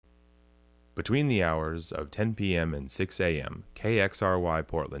Between the hours of 10 p.m. and 6 a.m., KXRY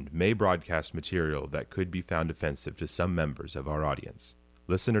Portland may broadcast material that could be found offensive to some members of our audience.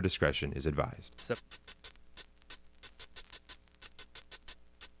 Listener discretion is advised.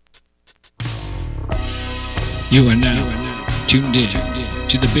 You are now tuned in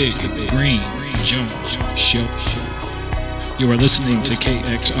to the Big Green Jones Show. You are listening to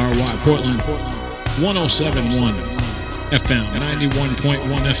KXRY Portland, 107.1 FM,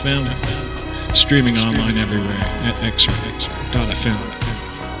 91.1 FM, streaming online everywhere at xray.fm.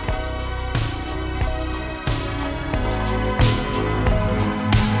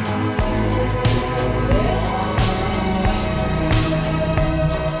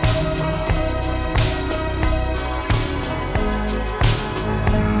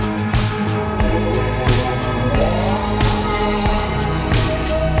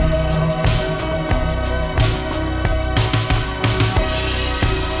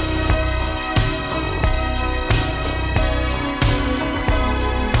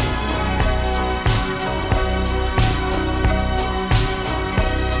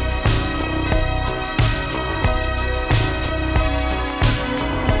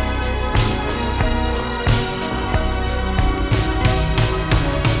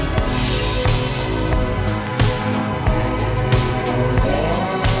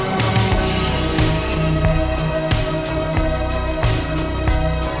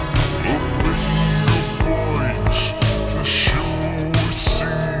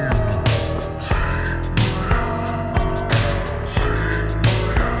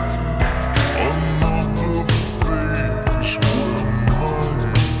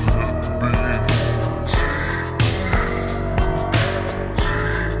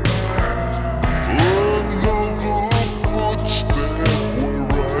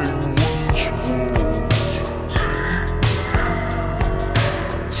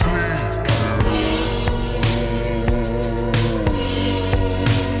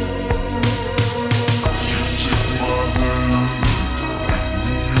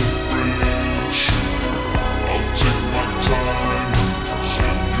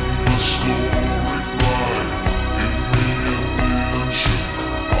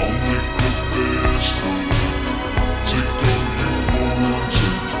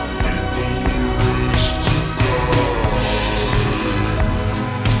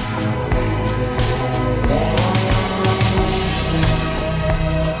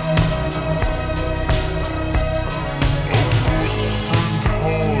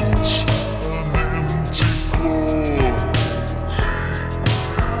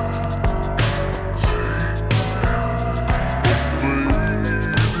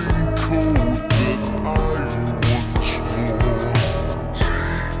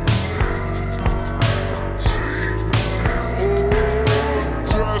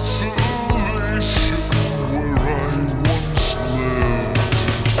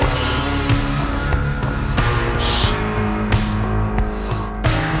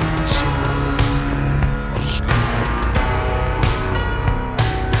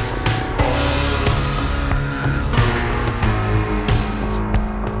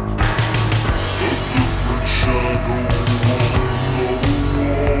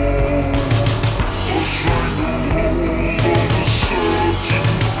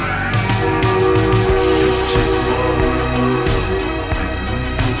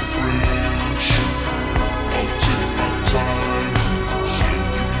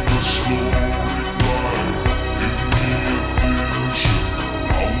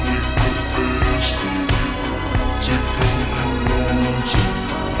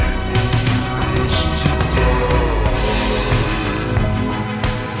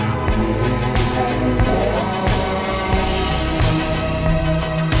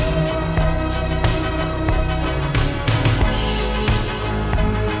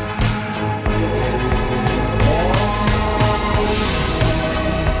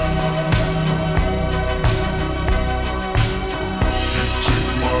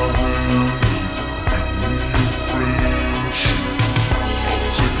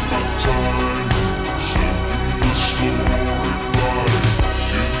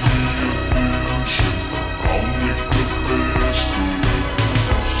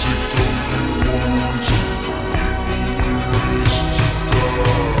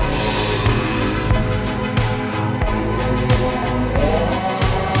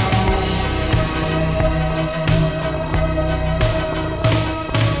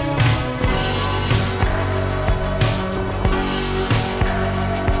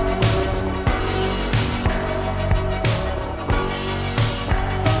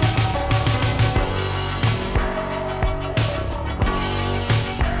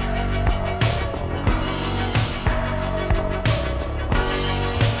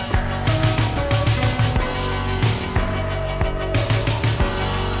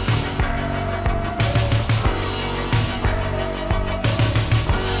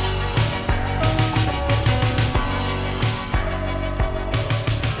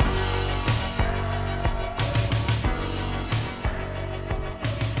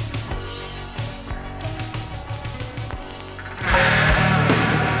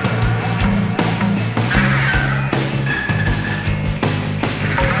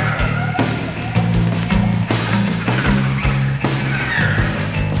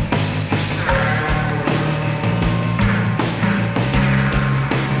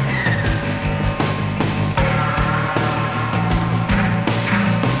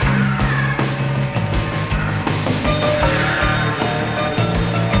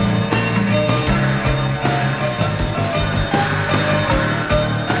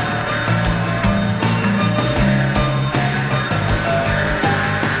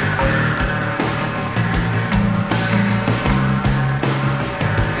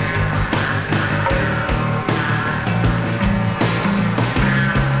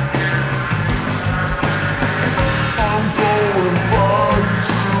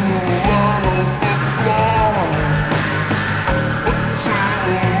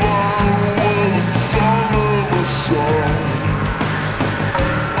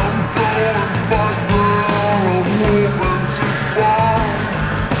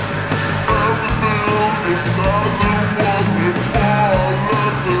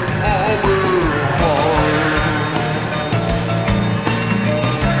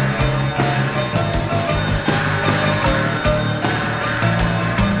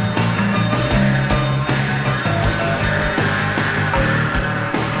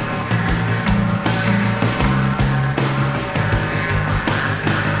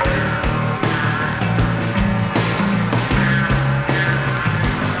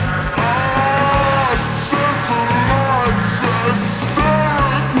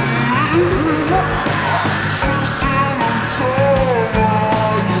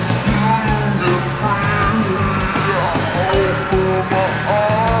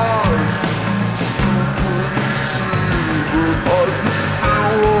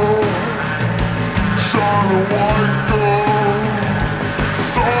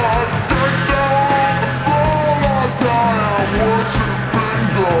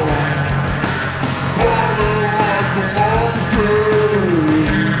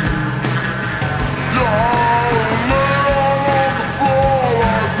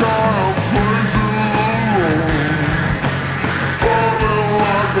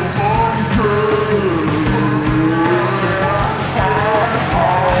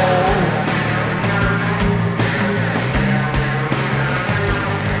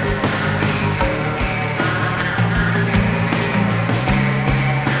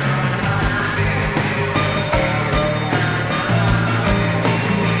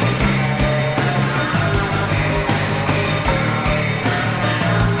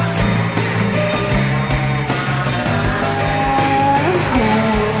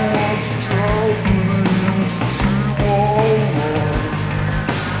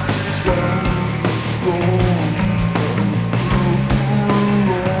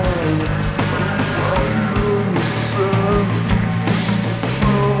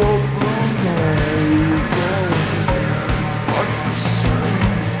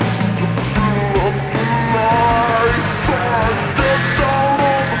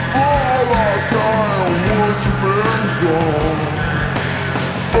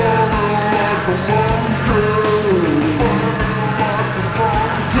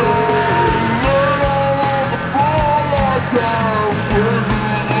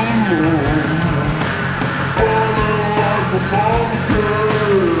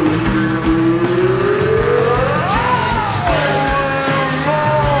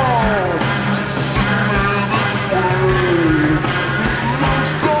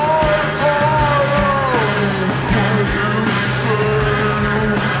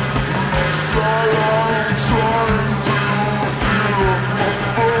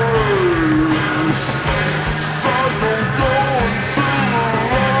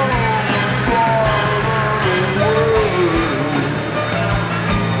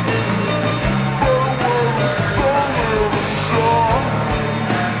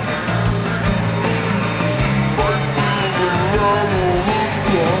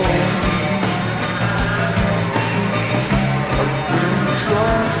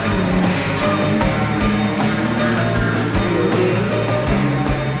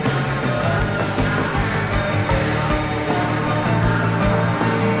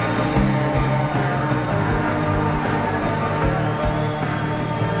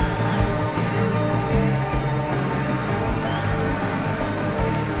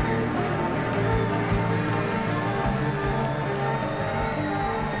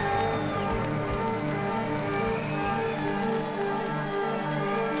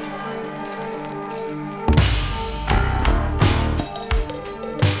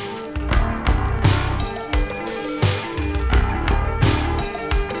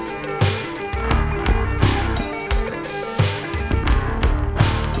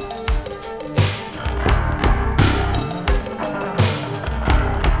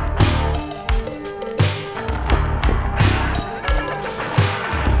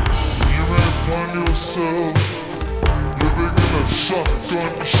 find yourself living in a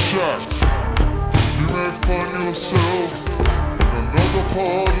shotgun shack. You may find yourself in another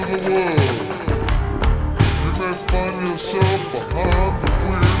part of the world. You may find yourself behind the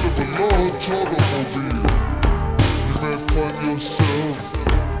wheel of a large automobile. You may find yourself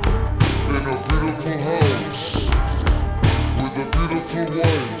in a beautiful house with a beautiful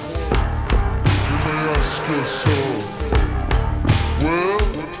wife. You may ask yourself, well,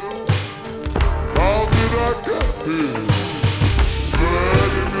 how did I get here?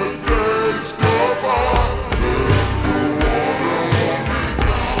 Letting the days go by, let the water on me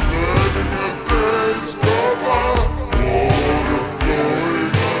down. Letting the days go by, water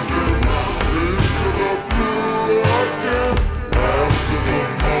flowing underground into the blue again. After the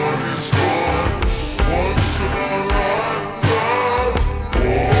money's gone, once in a lifetime,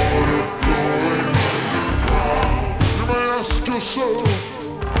 water flowing underground. You may ask yourself,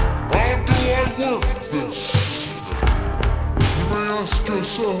 how do I work this? You may ask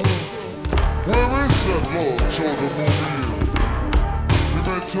yourself, where is that large automobile? You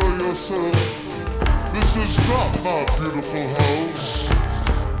may tell yourself, this is not my beautiful house.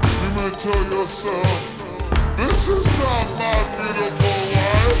 You may tell yourself, this is not my beautiful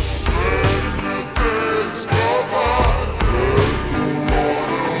wife. Letting the days go by, let the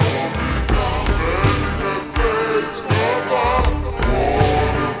water on me down. Letting the days go by,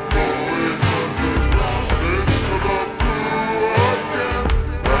 water flowing underground into the blue again.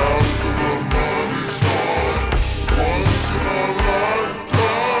 After the money's gone, once in a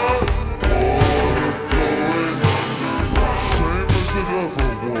lifetime, water flowing underground. Same as it ever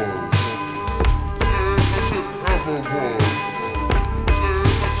was. Same as it ever was. Same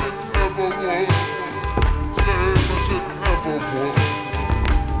as it ever was. Same as it ever was.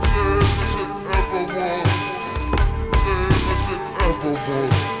 Same as it ever was. Same as it ever was.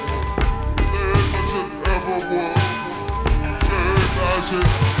 Same as it ever was. Same as it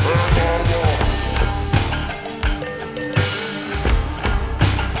ever was.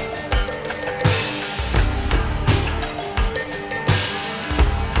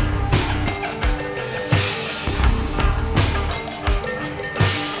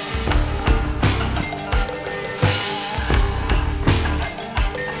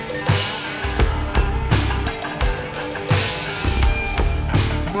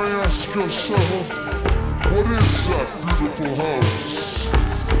 You may ask yourself, what is that beautiful house?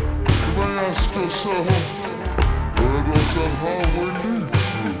 You may ask yourself, where does that highway lead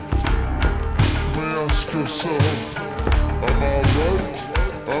to? You may ask yourself, am I right?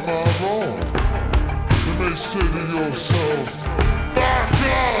 Am I wrong? You may say to yourself, my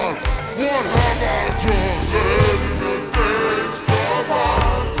God, what have I done? Letting the days go by,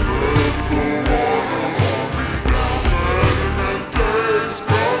 let the water on me down. Letting the days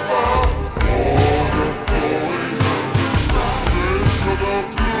go by, water flowing underground into the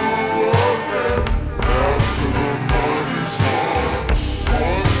blue again. After the money's gone,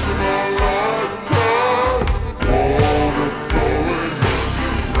 once in a lifetime, water flowing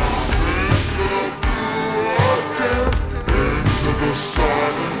underground into the blue again, into the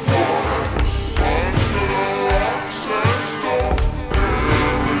silent water, under the rocks and stone.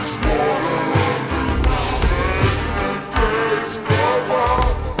 There is water underground. Letting the days go by,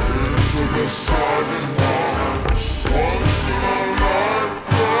 into the silent water, once in a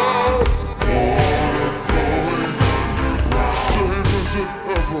lifetime, water flowing underground. Same as it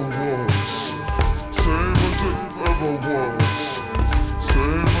ever was. Same as it ever was.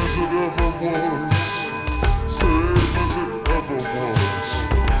 Same as it ever was. Same as it ever was.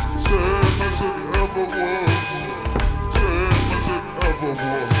 Same as it ever was. Same as it ever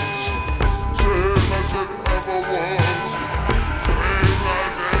was. Same as it ever was. Same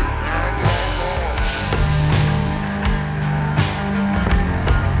as it ever was.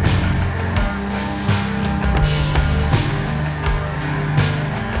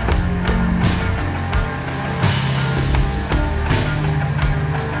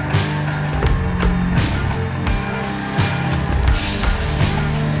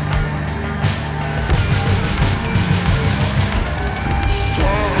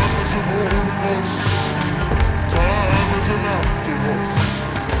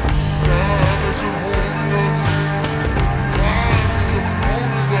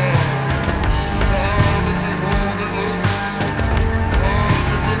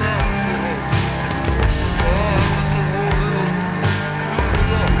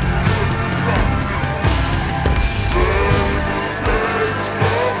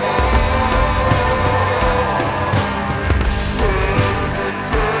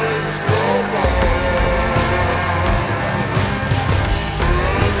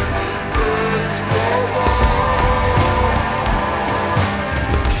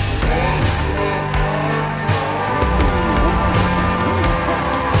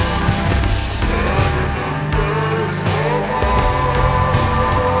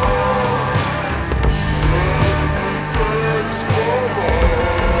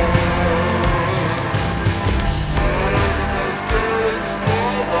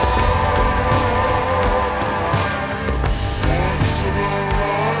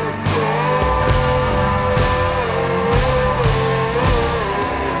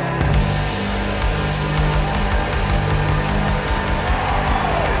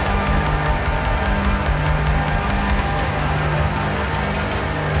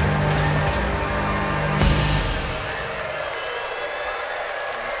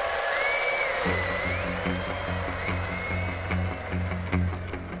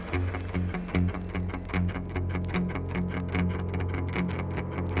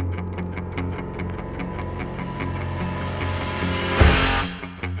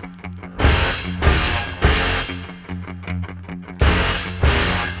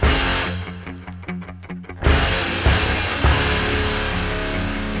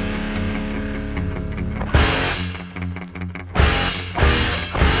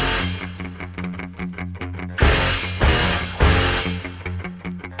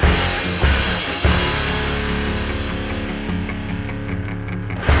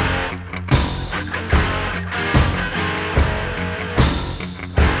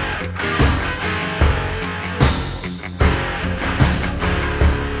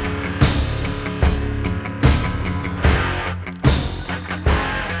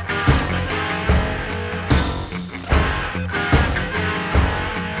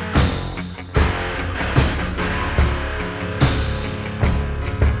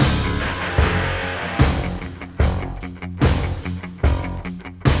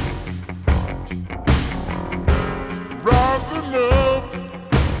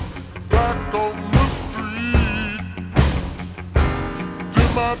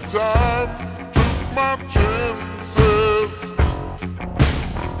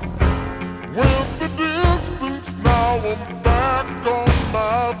 I'm back on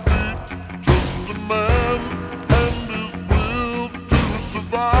my feet, just a man and his will to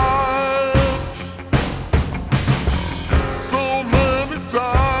survive. So many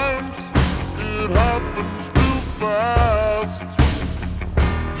times it happens too fast.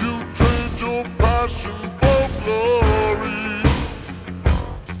 You trade your passion for glory.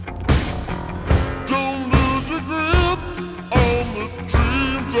 Don't lose your grip on the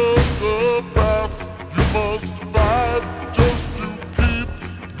dreams of the past. You must fight just to keep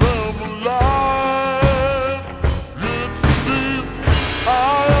them alive. It's the deep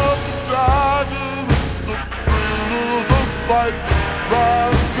eye of the tiger. It's the thrill of the fight,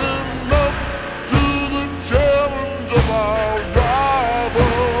 rising up to the challenge of our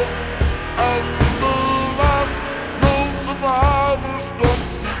rival. And the last known survivor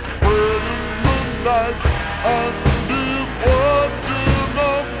stalks his prey in the night and is watching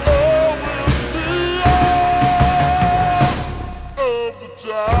us all with the eye of the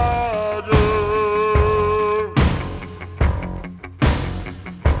tiger.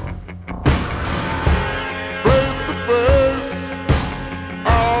 Face to face,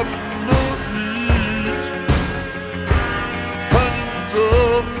 out in the heat, hanging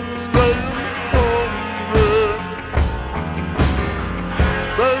tough, staying hungry.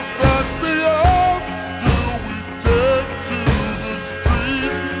 They stack the odds till we take to the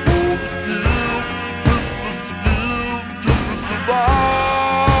street for the kill with the skill to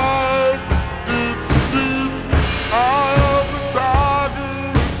survive. It's the deep eye of the tiger.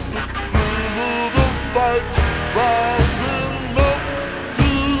 It's the thrill of the fight, rising up to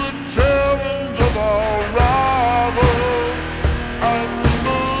the challenge of our rival. And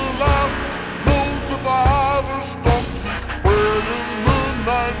the last known survivor stalks his prey in the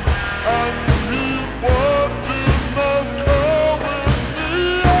night, and he's watching us all with the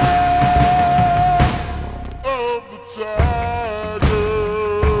eye of the tiger.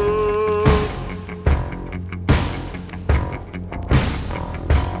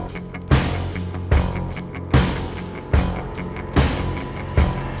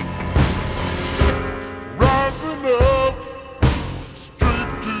 Rising up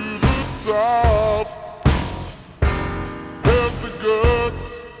straight to the top. Have the guts,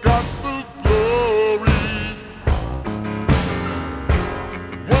 got the glory.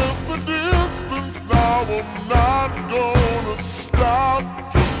 Went the distance, now I'm not gonna stop.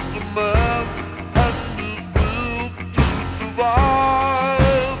 Just a man and his will to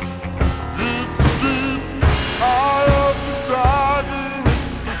survive. It's the deep eye of the tiger.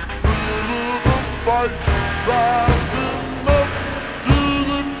 It's the thrill of the fight, rising up to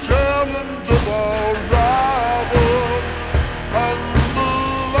the challenge of our rival. And the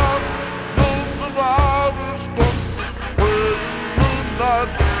last known survivor stalks his prey in the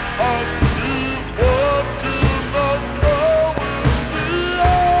night, and he's watching us all with the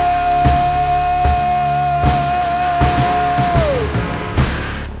eye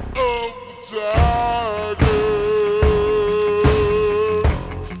of the tiger.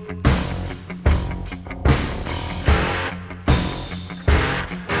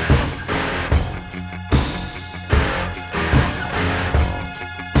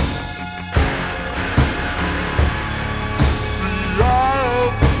 The eye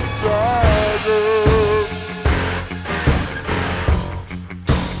of the tiger.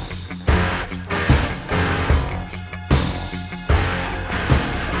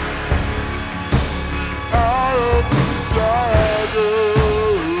 Eye of the tiger. Eye of the tiger.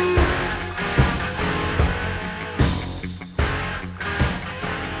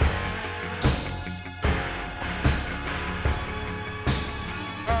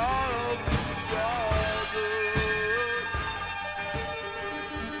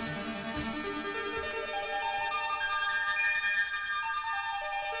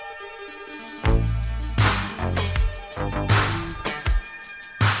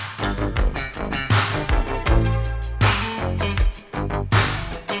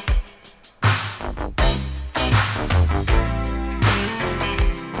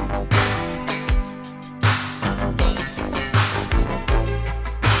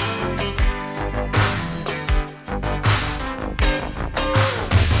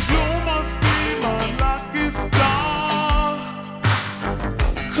 You must be my lucky star,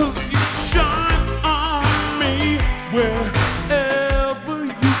 'cause you shine on me wherever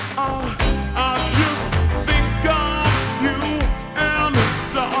you are. I just think of you and it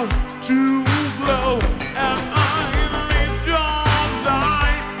starts to glow, and I need your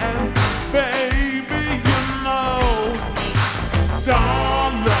light, and baby you know,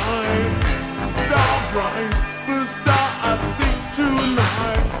 starlight, star bright, the star I see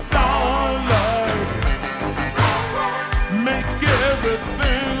tonight, starlight.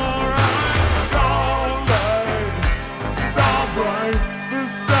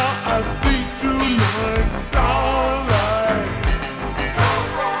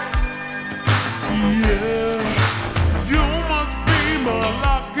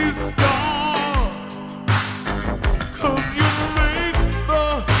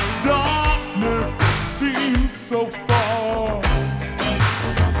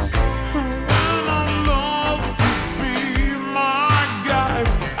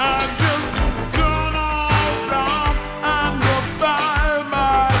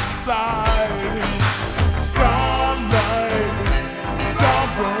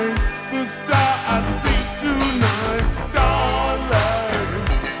 Starbright, the star I see tonight. Starlight,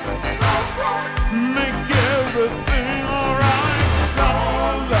 make everything alright.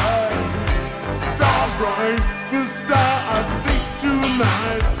 Starlight, starbright, the star I see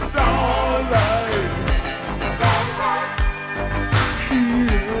tonight. Starlight,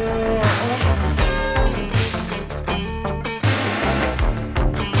 yeah.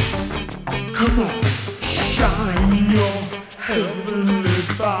 Come on, shine your heavenly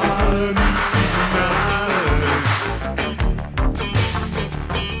body tonight.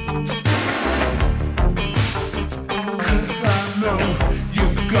 'Cause I know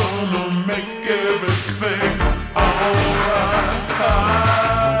you're gonna make everything alright.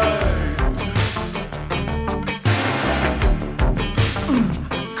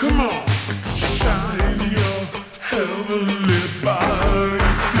 Come on, shine your heavenly body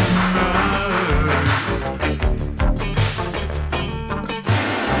tonight.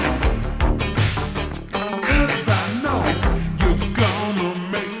 'Cause I know you're gonna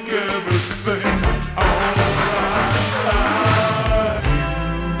make everything alright.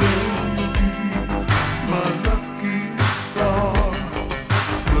 You may be my lucky star,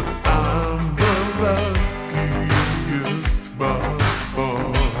 but I'm the luckiest by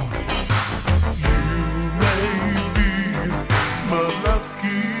far. You may be my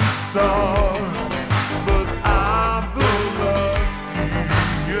lucky star, but I'm the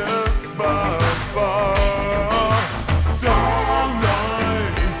luckiest by far.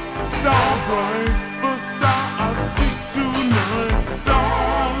 Starlight, starbright, the star I see tonight.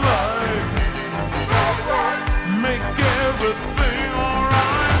 Starlight, starbright, make everything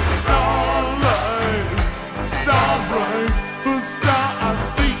alright. Starlight, starbright, the star I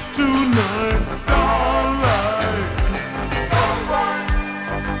see tonight. Starlight, starbright,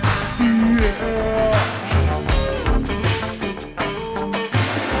 yeah.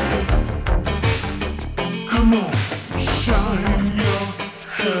 Come on, shine your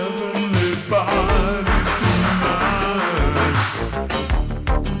heavenly body tonight.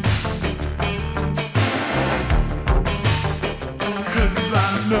 'Cause I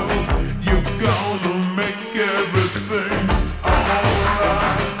know you're gonna make everything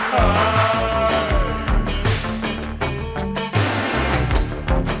alright.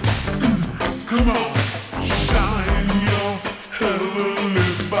 Come on, shine your heavenly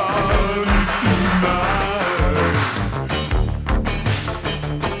body tonight.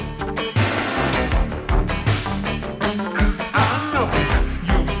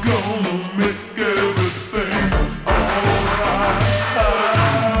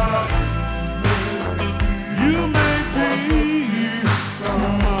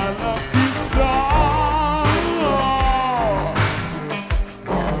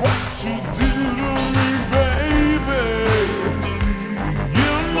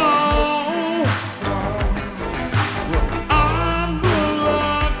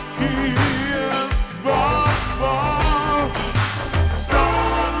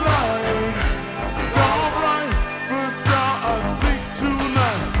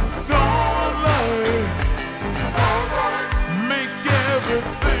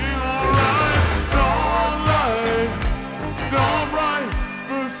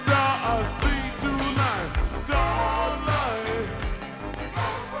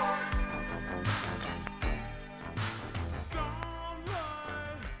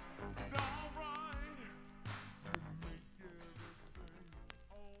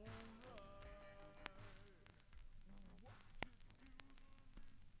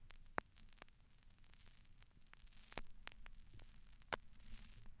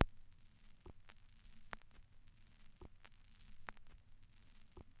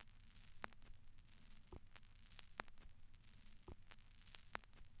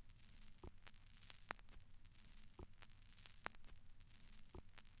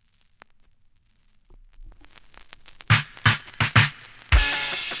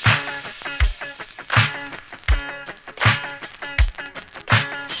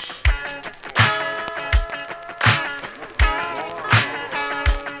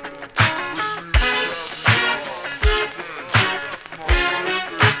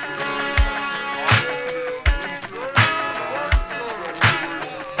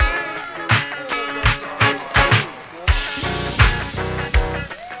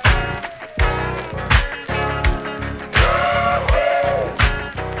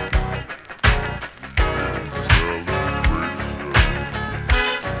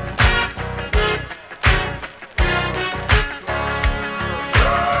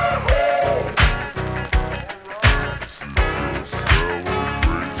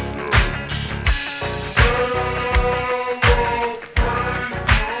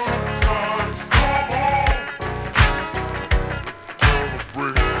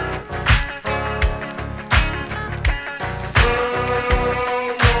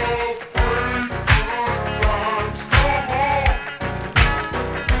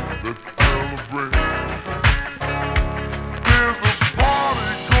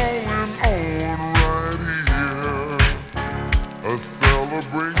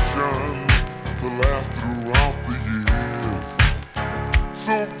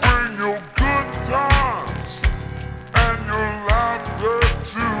 So bring your good times and your laughter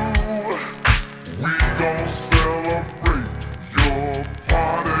too. We gon' celebrate your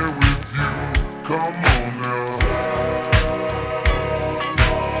party with you. Come on now.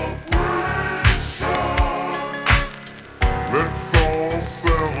 Let's all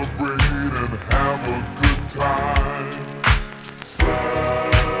celebrate and have a good time.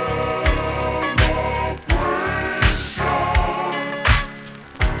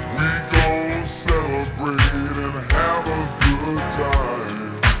 We gon' celebrate and have a good time.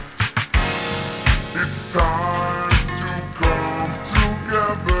 It's time to come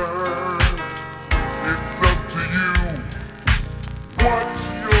together. It's up to you. What's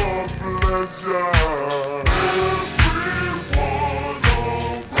your pleasure? Everyone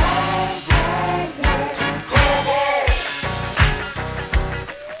around the world, come on!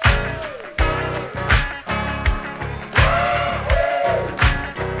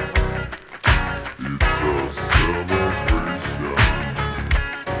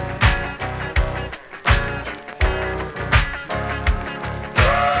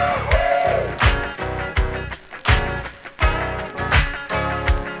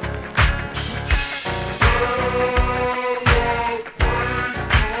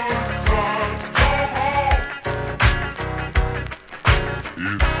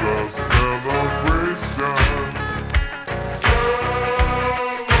 It's a celebration.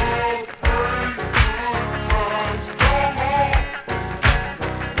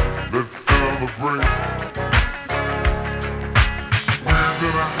 Let's celebrate. We're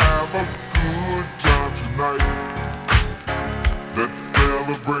gonna have a good time tonight. Let's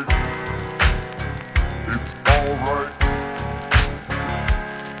celebrate. It's alright.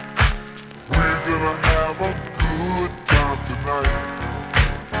 We're gonna have a good time tonight.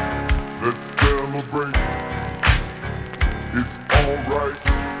 Let's celebrate. It's alright.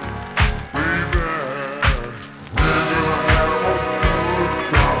 Baby. We're gonna have a good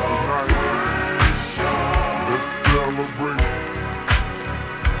time tonight. Let's celebrate.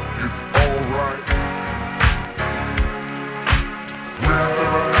 It's alright. We're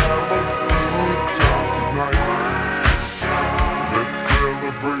gonna have a good time tonight. Let's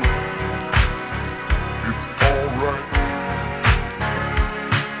celebrate. It's alright.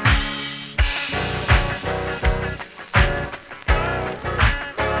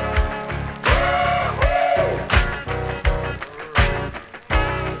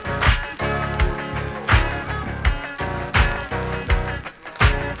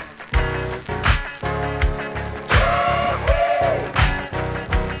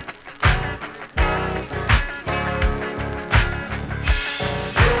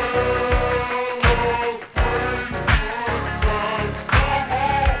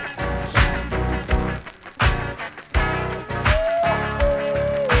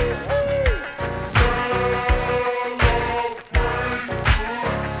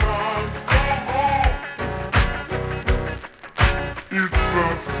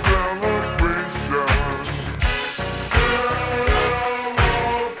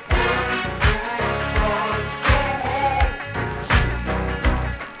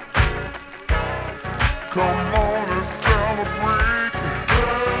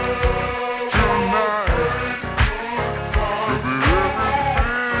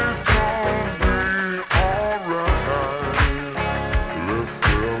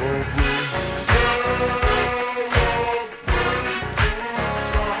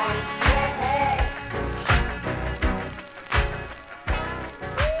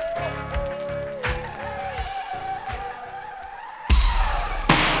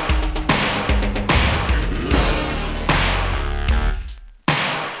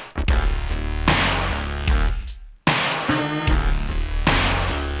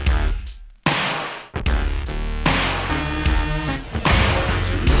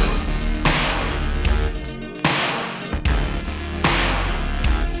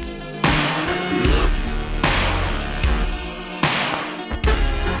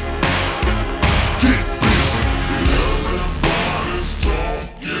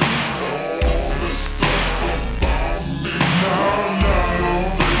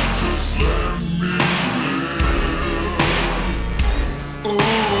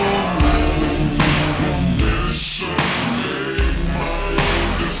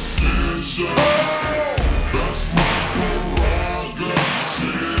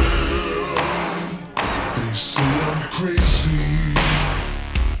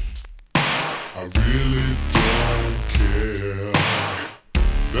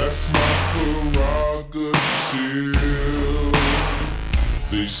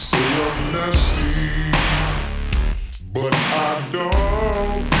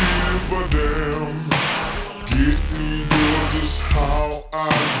 I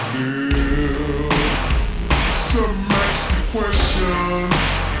live. Some ask me questions.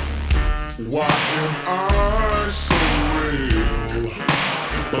 Why am I so real?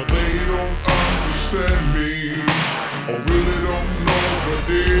 But they don't understand me, or really don't know the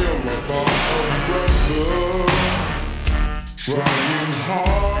deal about a brother trying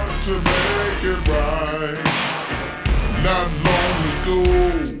hard to make it right. Not long ago,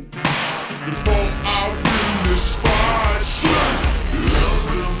 before I win this fight,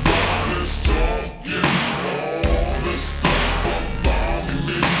 everybody's talking all this stuff about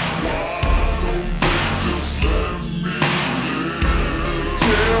me. Why don't they just let me live?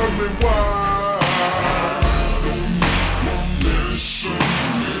 Tell me why I don't need permission,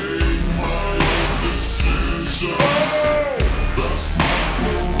 make my own decisions. Oh, that's my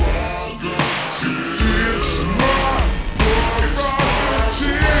prerogative. It's my prerogative.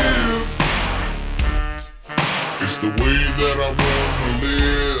 It's the way that I wanna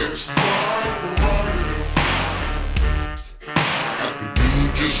live. It's my prerogative. I can do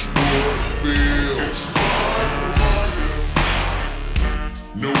just what I feel. It's my prerogative.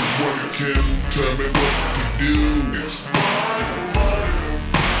 No one can tell me what to do. It's my prerogative.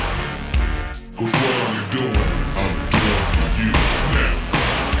 'Cause what I'm doing for you now.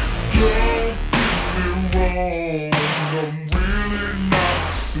 Don't get me wrong, I'm really not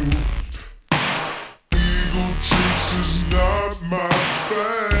soup. Eagle trips is not my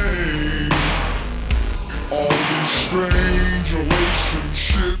thing. All these strange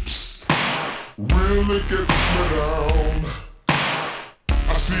relationships really gets me down.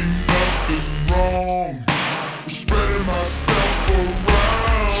 I see nothing wrong with spreading myself around.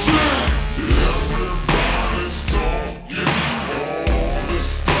 Everybody's talking all this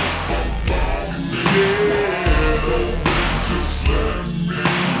stuff about me. Yeah, don't they just let me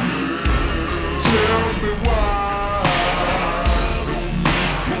live? Tell me why I don't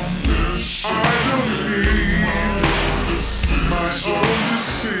need permission. I don't need my own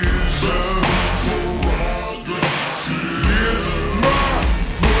decisions. It's my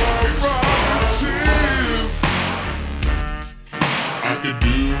prerogative. I can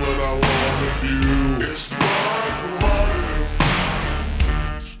do what I wanna do. It's my prerogative.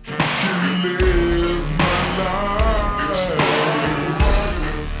 Can you live my life? It's my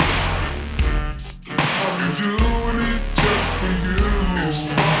prerogative. I'm doing it just for you. It's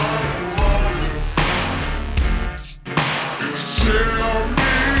my prerogative.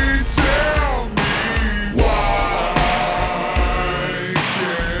 Tell me why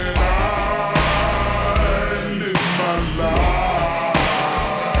can't I live my life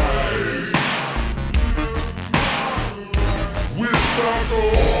without all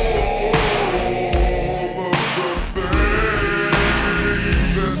of the things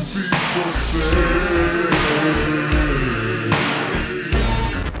that people say?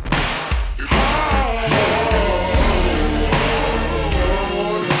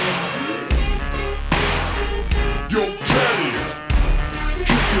 Yo, Teddy,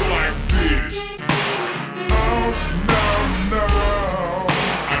 kick it like this. Oh, no.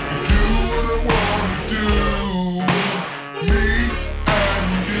 I can do what I wanna do. Me and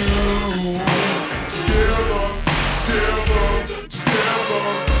you. Together.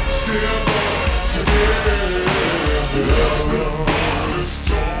 Everybody's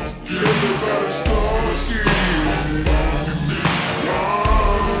talking. Everybody's talking.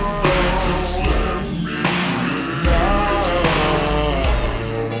 Just let me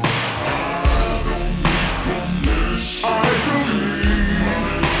I don't need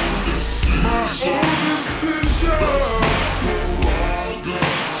my own decision.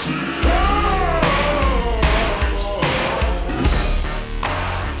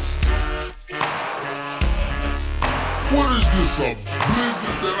 What is this, a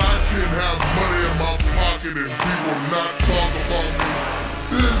blizzard that I can't have money in my pocket and people not talk about me?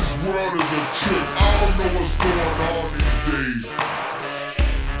 This world is a trick. I don't know what's going on these days.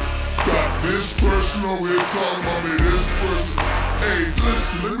 Got this person over here talking about me, this person. Hey,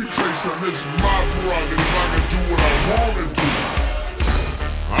 listen, let me tell you something. This is my prerogative. I can do what I want to do.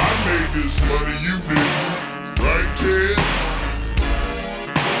 I made this money, you didn't. Right, Ted?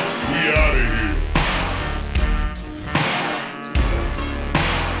 We out of here.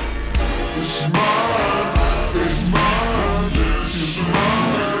 It's mine. It's mine. It's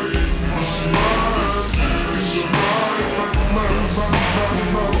mine. It's mine. It's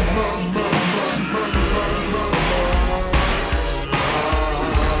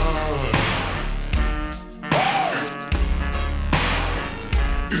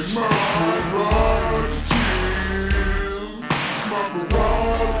It's my prerogative. It's my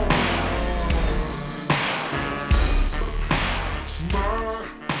prerogative. It's my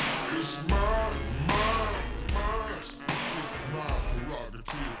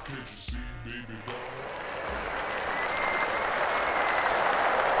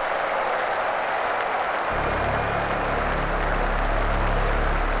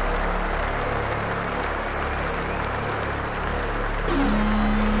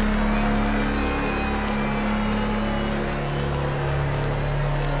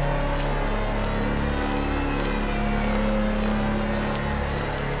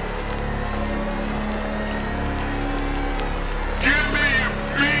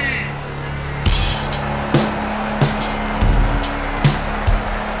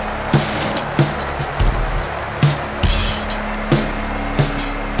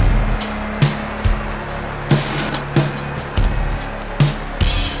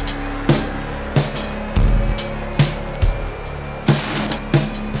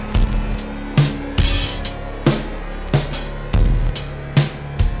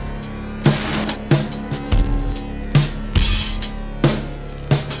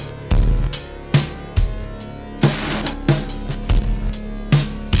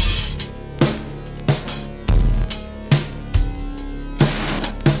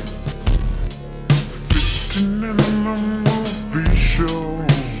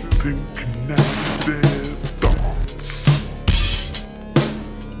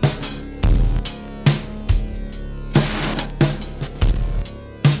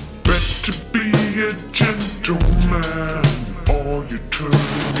a gentleman or you turn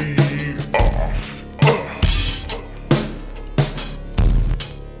me off.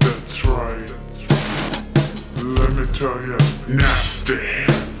 That's right. Let me tell you, nasty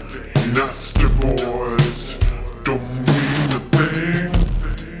boys don't mean a thing.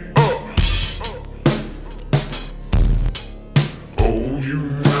 Oh, you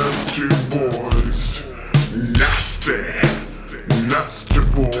nasty boys, nasty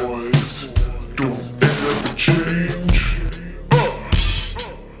boys don't ever change.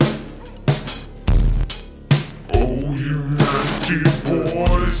 Oh, you nasty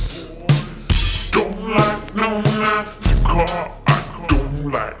boys don't like no nasty car. I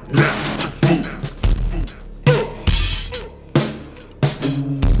don't like nasty food.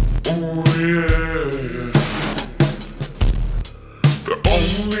 Oh yeah. The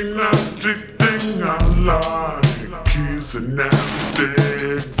only nasty thing I like is a nasty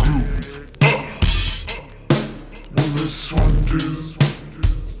groove. Will this one do?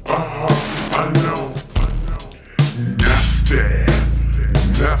 I know.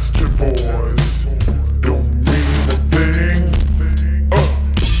 Nasty boys don't mean a thing.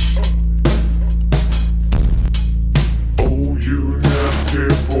 Oh, you nasty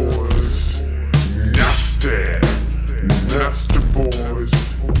boys, nasty boys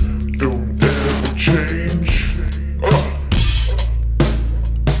don't ever change.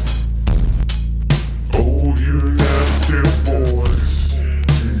 Oh, you nasty boys,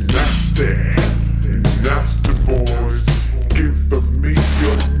 nasty boys, give me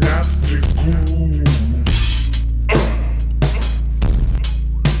your nasty groove.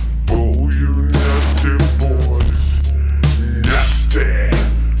 Oh, you nasty boys,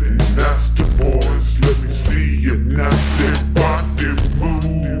 nasty boys, let me see your nasty body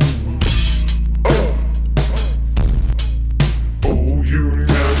move. Oh, you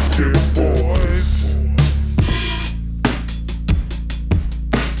nasty boys.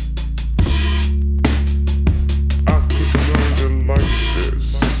 I could learn it like this.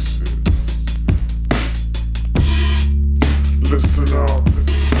 Listen up.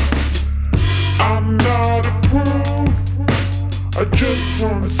 I'm not a prude. I just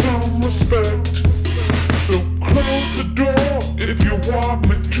want some respect. So close the door if you want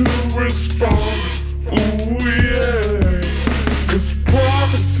me to respond. Ooh yeah. 'Cause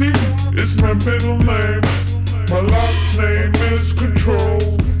privacy is my middle name. My last name is Control.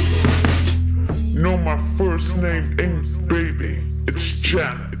 No, my first name ain't Baby, it's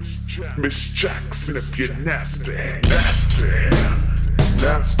Janet. Miss Jackson if you're nasty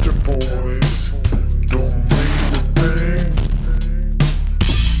boys don't mean a thing.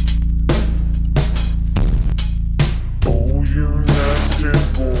 Oh, you nasty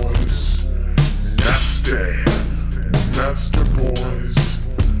boys, nasty boys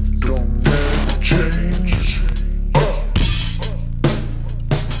don't ever change.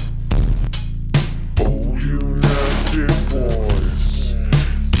 Oh, you nasty boys,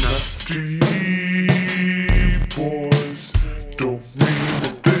 don't mean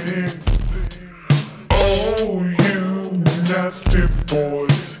a thing. Oh, you nasty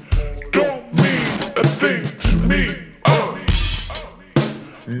boys don't mean a thing to me.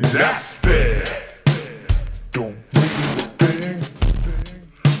 Nasty don't mean a thing.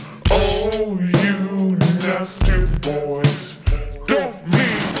 Oh, you nasty boys don't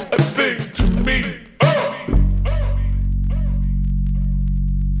mean a thing to me.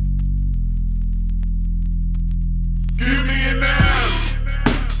 Give me an ass.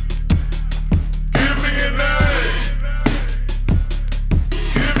 Give me an ass.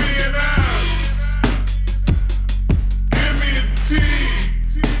 Give me an ass. Give me a T.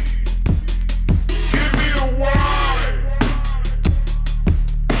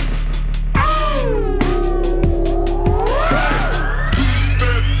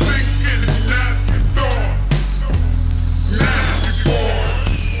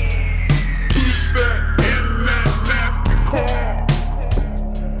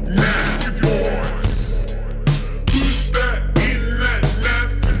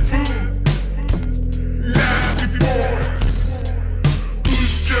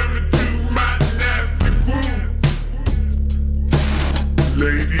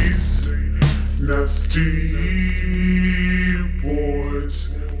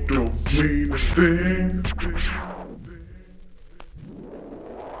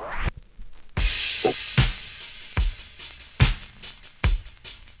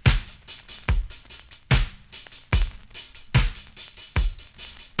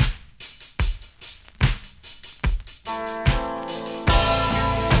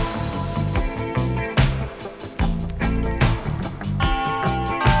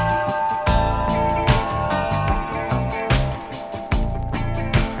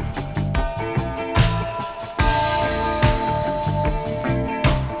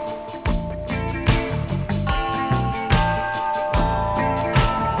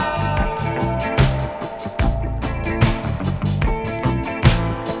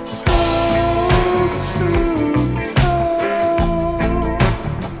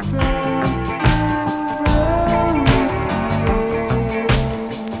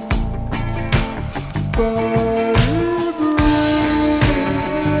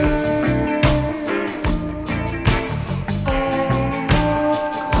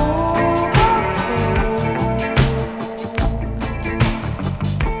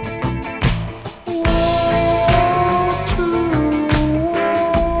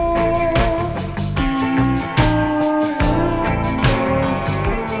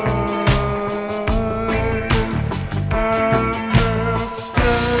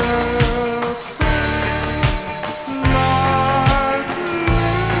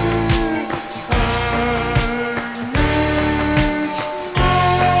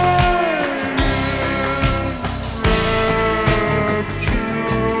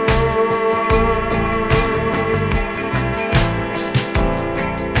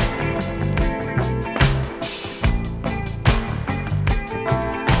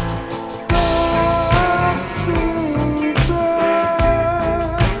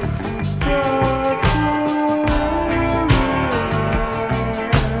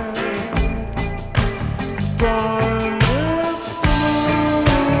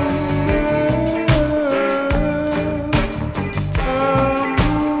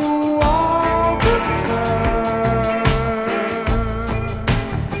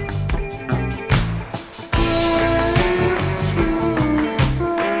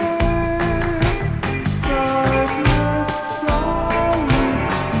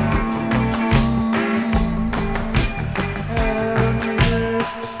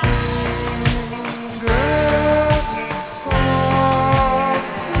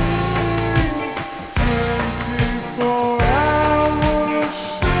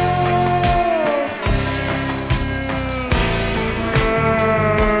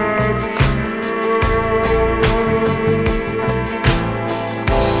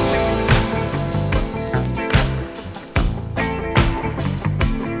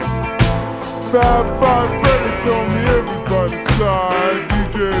 Fab Five Freddy told me everybody's fly.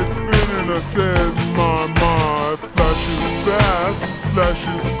 DJ spinning, I said, my, flash is fast, flash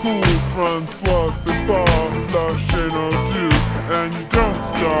is cool, Francois c'est pas, flash ain't no do, and you don't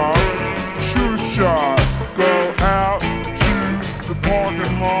stop, shoot a shot, go out to the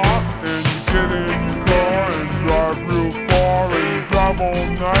parking lot, and you get in your car and drive real far, and you drive all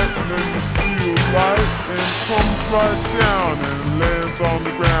night, and then you see a light, and it comes right down, and lands on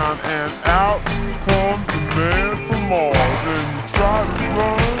the ground, and out comes the man from Mars, and you try to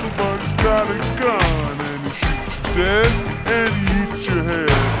run, but you got a gun, and he shoots you dead, and he eats your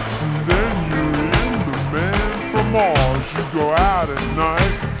head, and then you're in the man from Mars. You go out at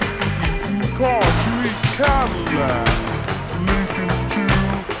night, eating cars, you eat Cadillacs, Lincolns too,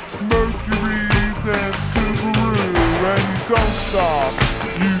 Mercuries and Subaru, and you don't stop,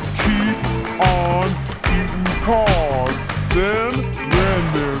 you keep on eating cars. Then, when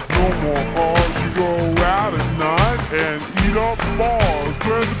there's no more cars, you go out at night and eat up bars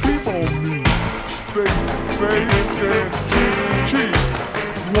where the people meet. Face to face, dance cheek to cheek.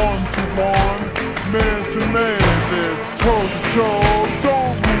 One to one, man to man, it's toe to toe.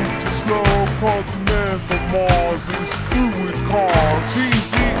 Don't move too slow, cause the man from Mars is through with cars. He's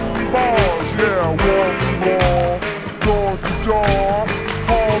eating bars, yeah, wall to wall, door to door,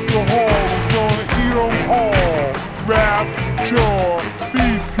 hall to hall. He's gonna eat them all. Rap, pure, be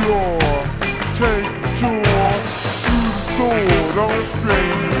pure. Take a tour through the sword. Don't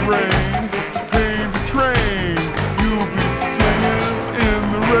strain the rain, pain the train. You'll be singing in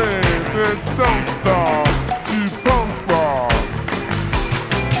the rain. Said don't stop, keep punk rock.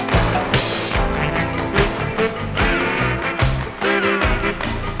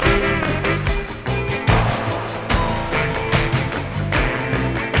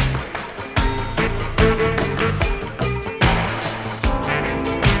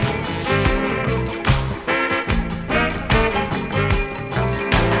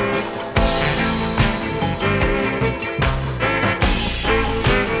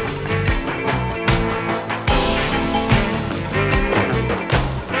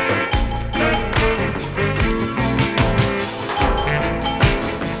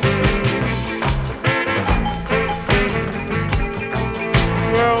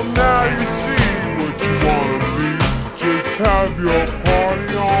 Have your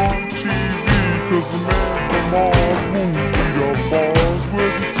party on TV, cause the man from Mars won't beat up bars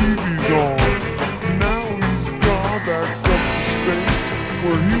where the TV's on. Now he's gone back up to space,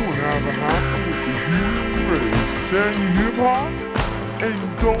 where he will have a house with the human race. And you hip hop, and you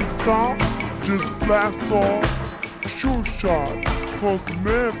don't stop, just blast off, sure shot. Cause the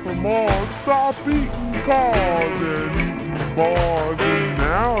man from Mars stopped eating cars and eating bars, and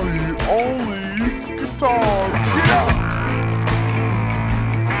now he only eats guitars. Yeah!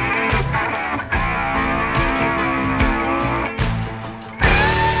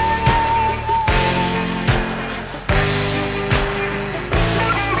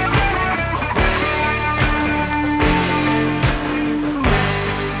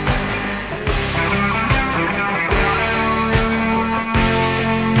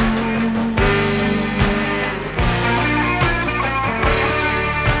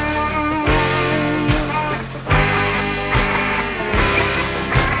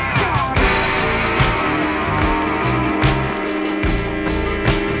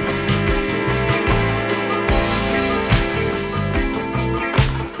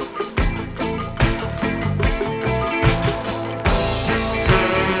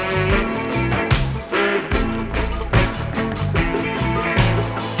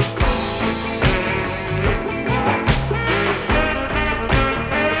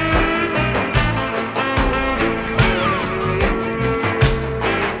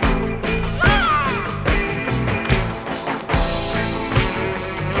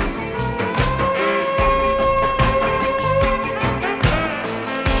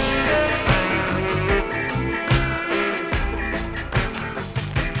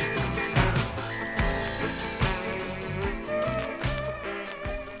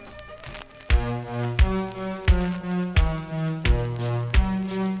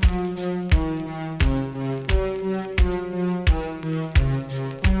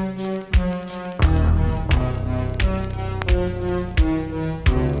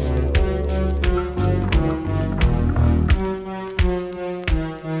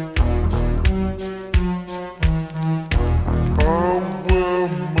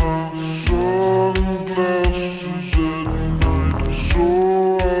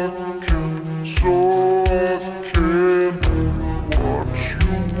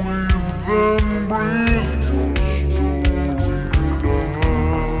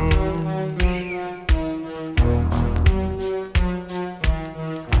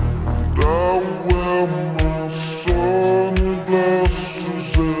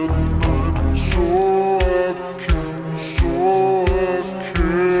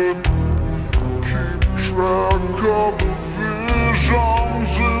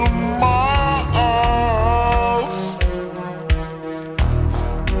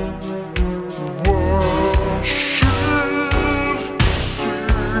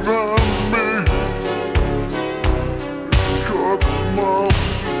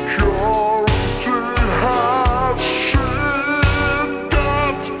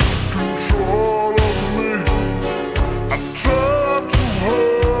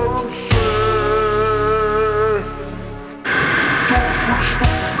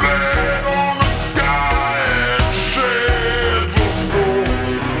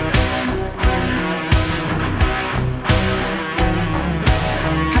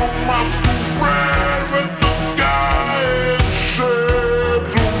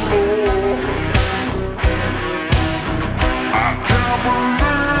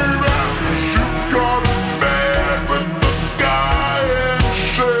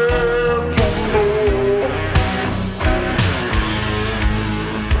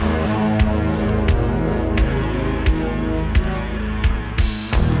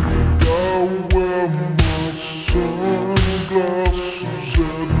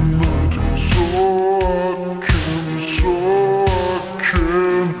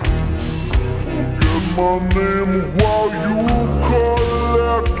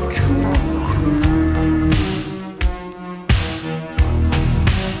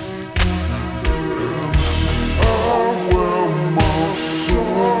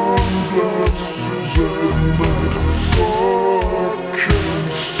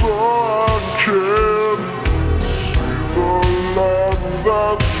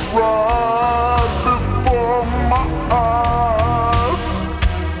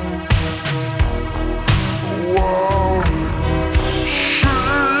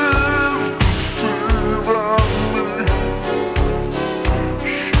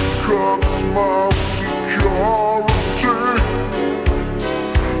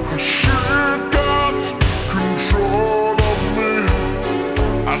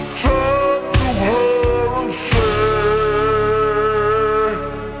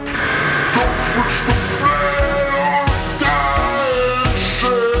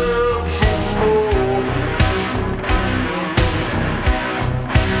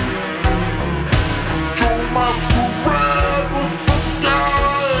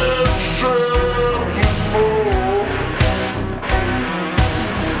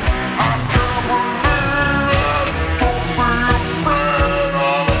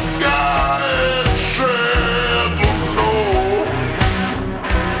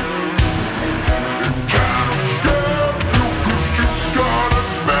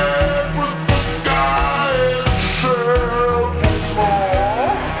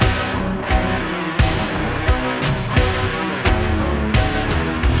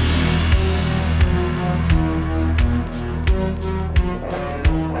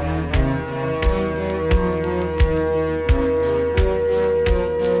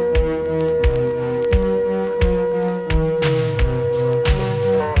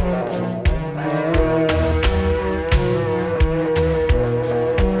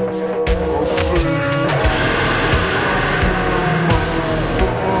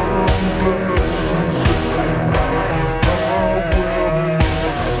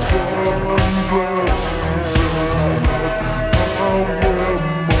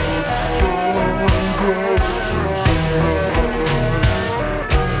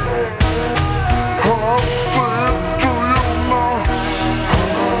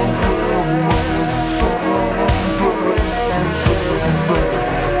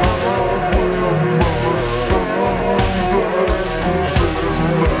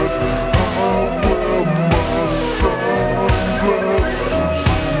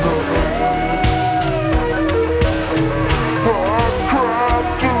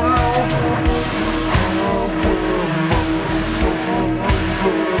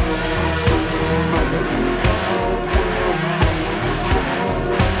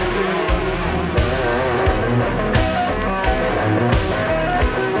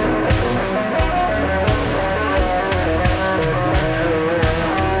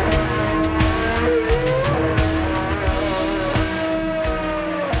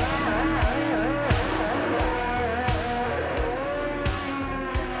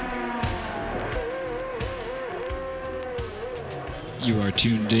 You are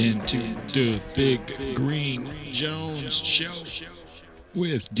tuned in to the Big Green Jones Show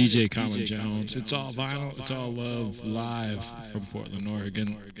with DJ Colin Jones. It's all vinyl, it's all love, live from Portland,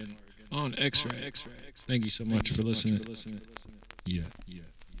 Oregon on X-Ray. Thank you so much for listening. Yeah.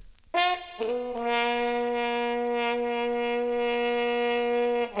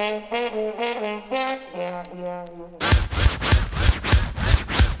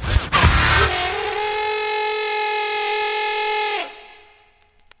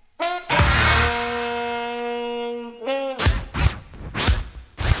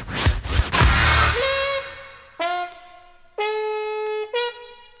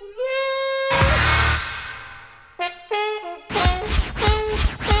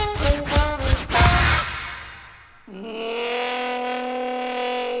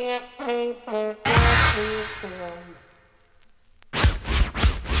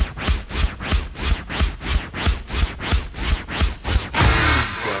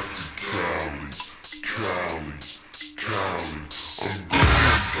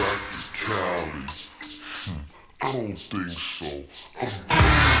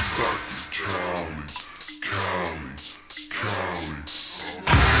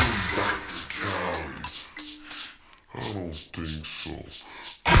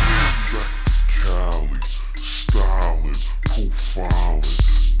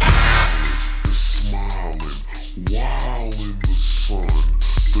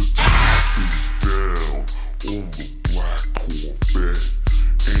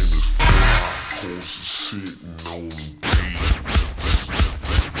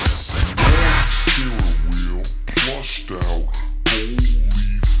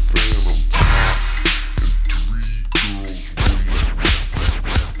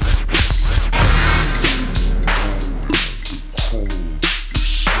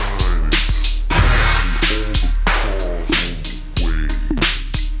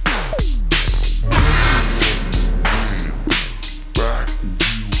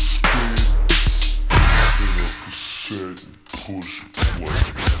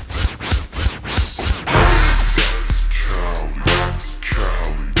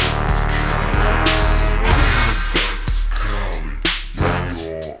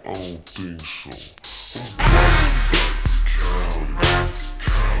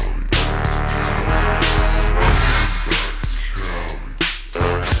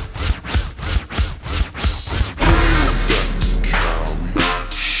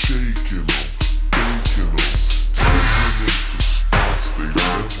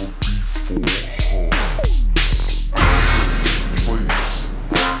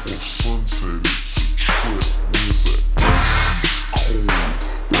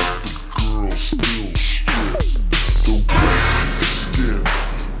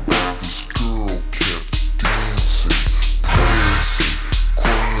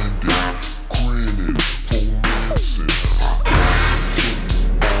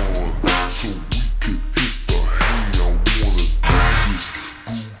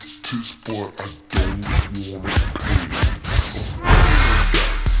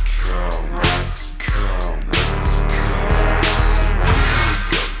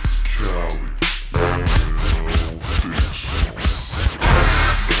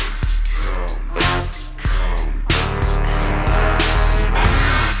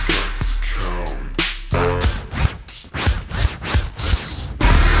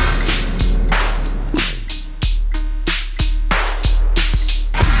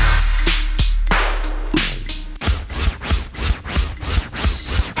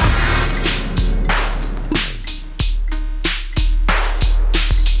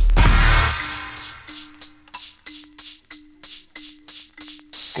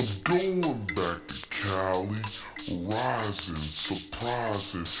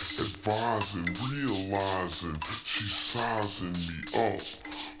 She's sizing me up.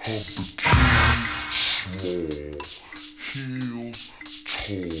 Her bikini small, heels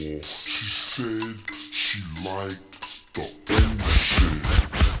tall. She said she liked the ocean.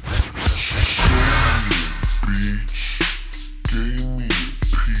 She showed me a beach, gave me a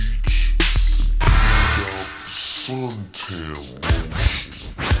peach, and pulled out the suntan lotion.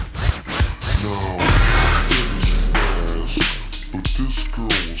 Now that is fast, but this girl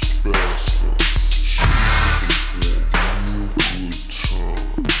was faster.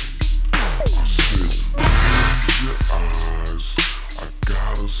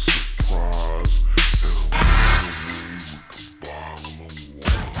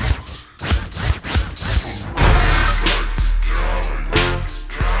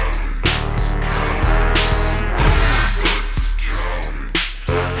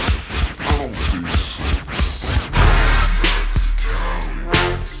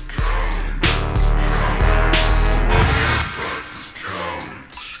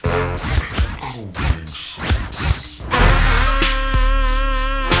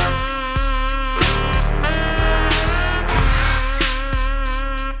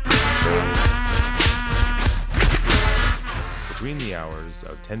 the hours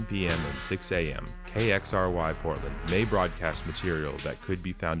of 10 p.m. and 6 a.m., KXRY Portland may broadcast material that could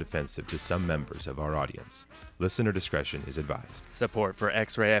be found offensive to some members of our audience. Listener discretion is advised. Support for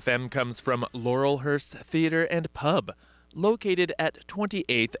X-Ray FM comes from Laurelhurst Theater and Pub, located at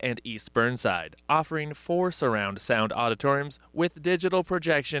 28th and East Burnside, offering 4 surround sound auditoriums with digital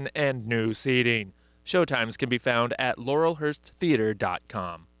projection and new seating. Showtimes can be found at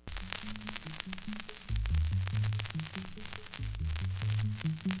laurelhursttheater.com.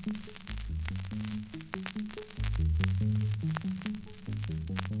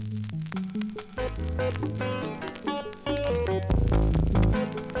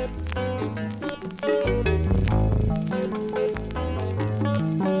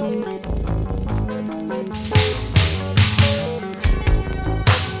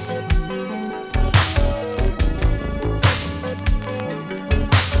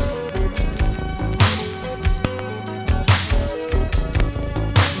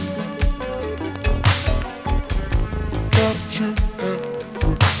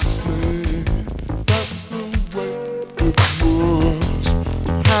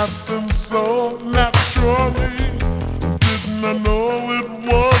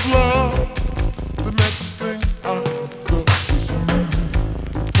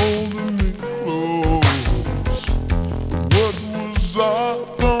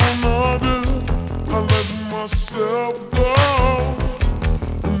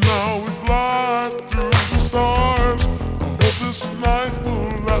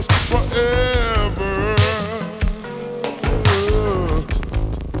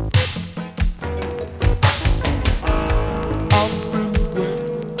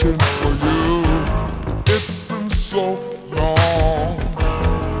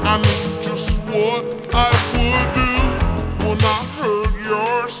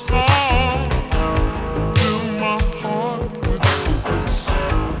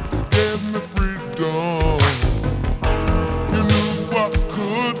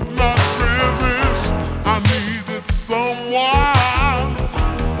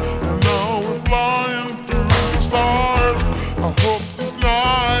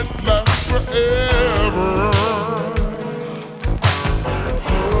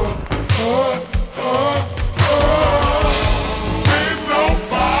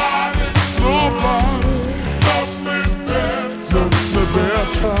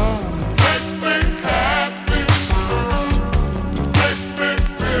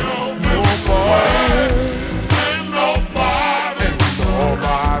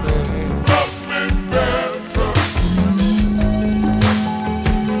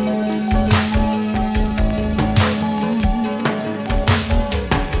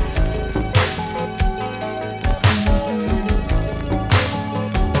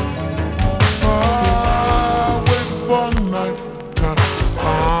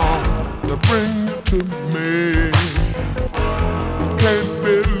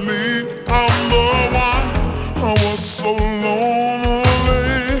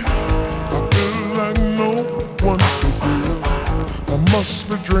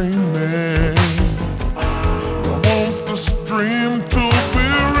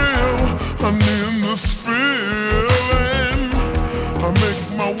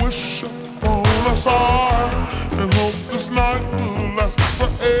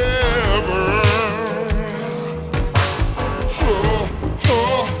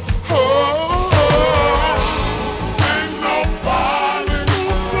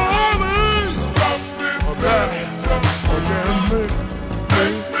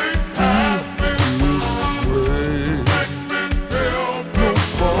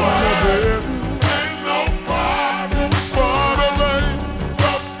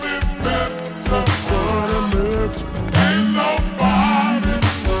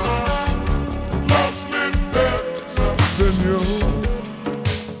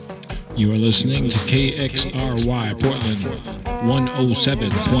 You are listening to KXRY Portland,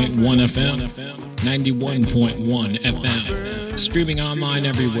 107.1 FM, 91.1 FM, streaming online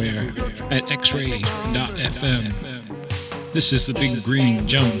everywhere at xray.fm. This is the Big Green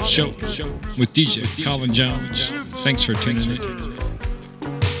Jones Show with DJ Colin Jones. Thanks for tuning in.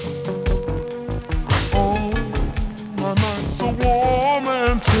 Oh, my nights are warm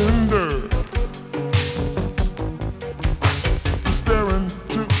and tender. Staring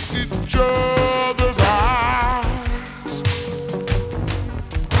to each other's eyes,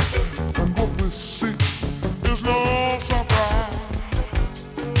 and what we see is no surprise.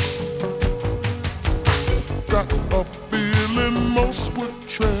 Got a feeling most would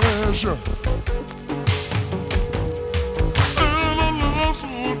treasure.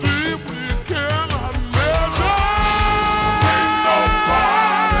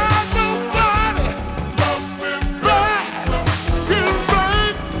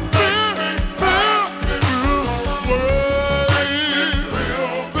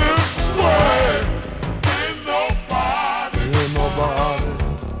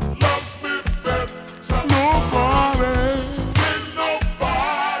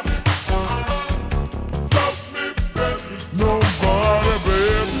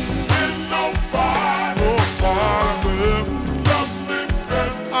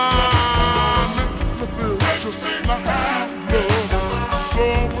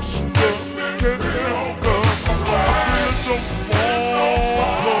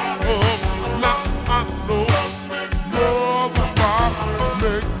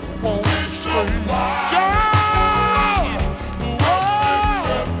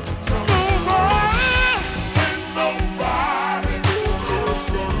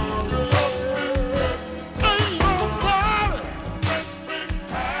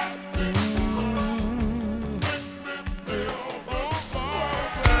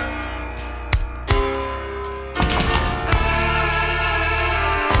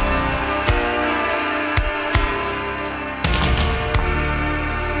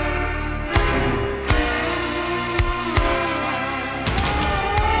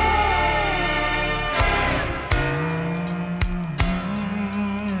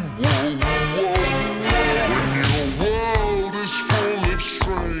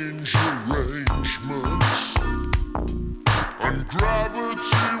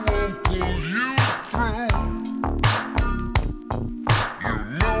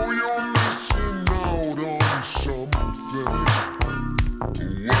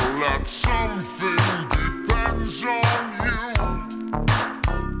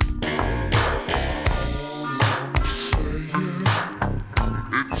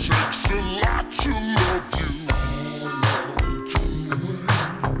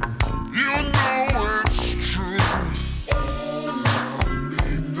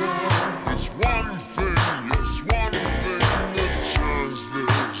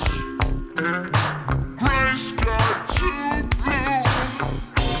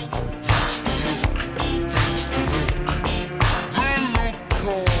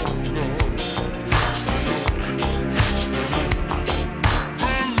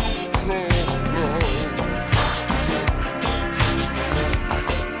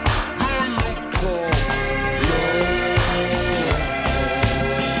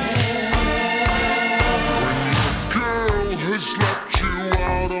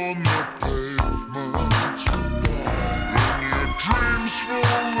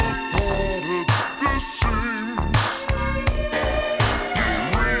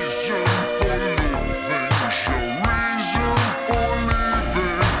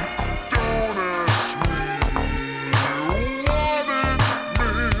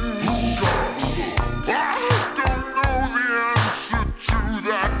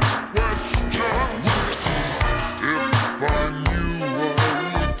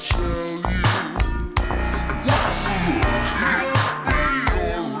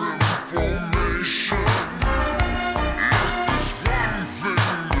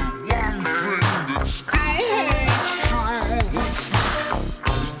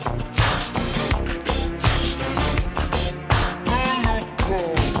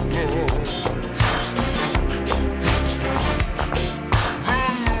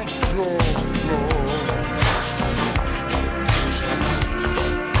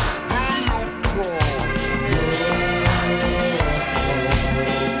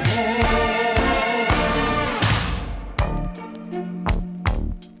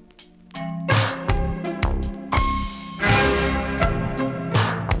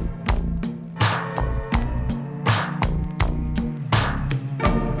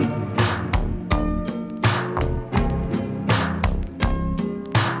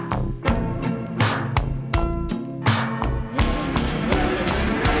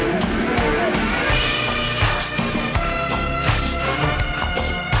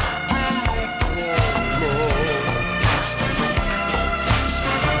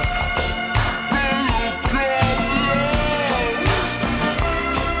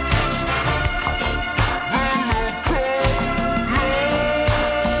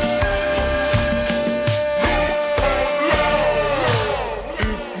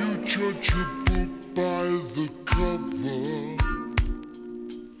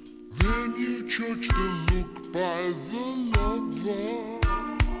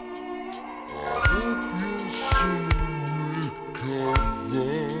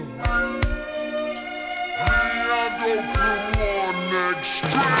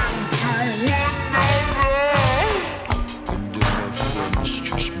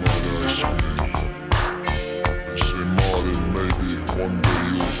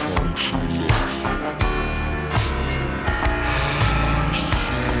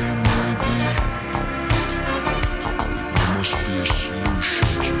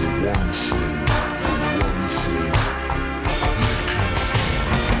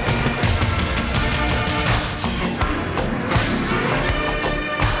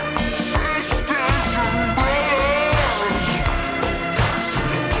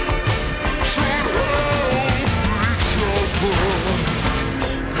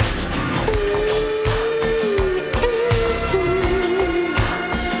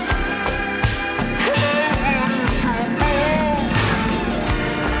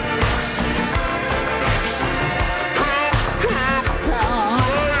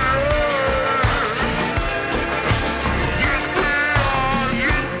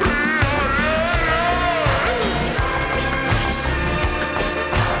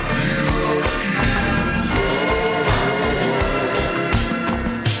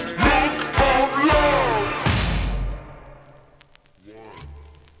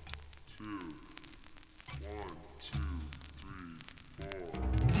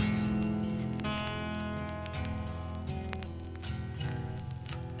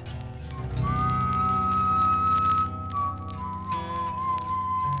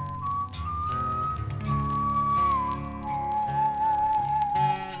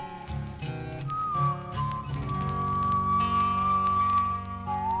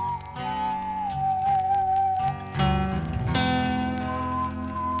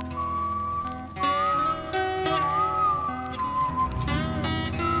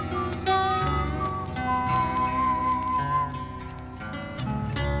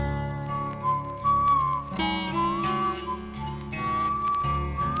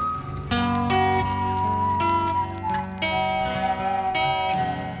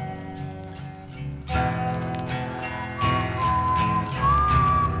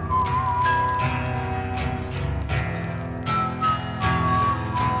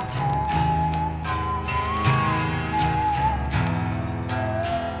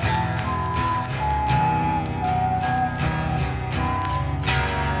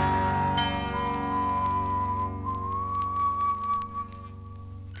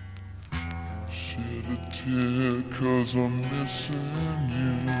 tear 'cause I'm missing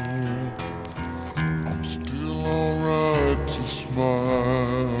you. I'm still alright to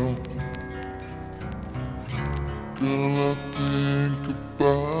smile, Girl, I think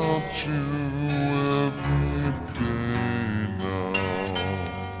about you every day now.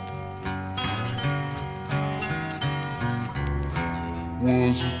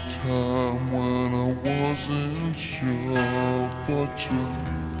 Was a time when I wasn't sure, but you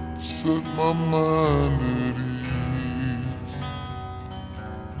set my mind at ease.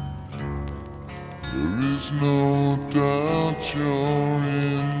 There is no doubt you're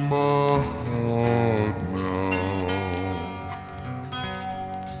in my heart now.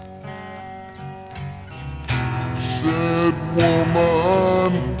 Said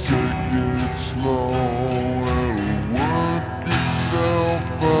woman, take it slow, it'll work itself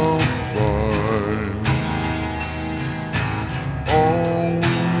out fine. All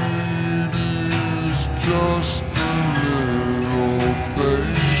we need is just a little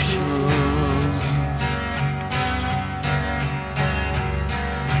patience.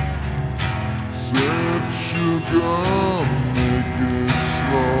 Said sugar, make it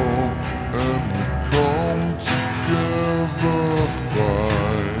slow, and we come together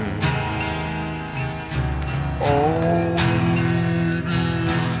fine. All we need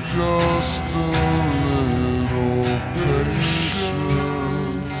is just a little patience.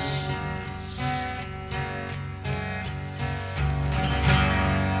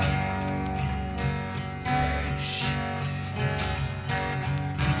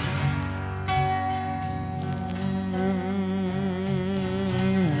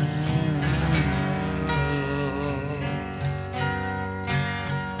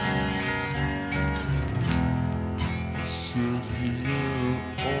 Sit here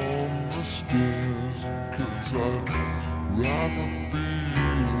on the stairs, 'cause I'd rather be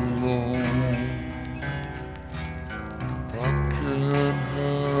alone. If I can't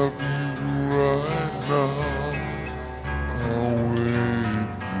have you right now, I'll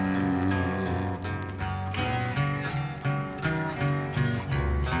wait there.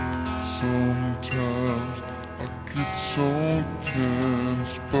 Sometimes I get so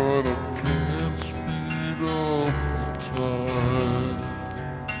tense, but I can't speed up the time.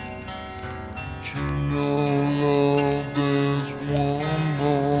 But you know, love, there's one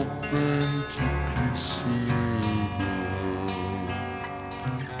more thing to consider.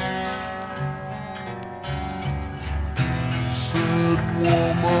 Said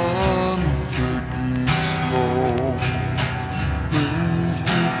woman, take it slow, things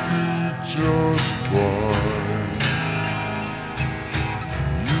will be just fine.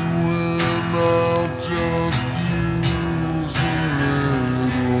 You and I'll just use a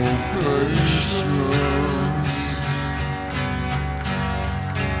little patience.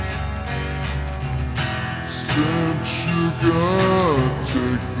 Said sugar,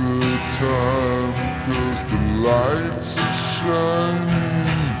 take the time, 'cause the lights are shining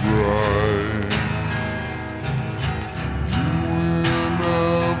bright. You and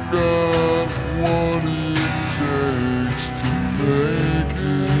I've got what it takes to make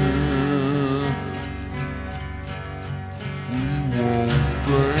it. We won't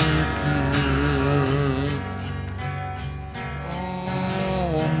fake it.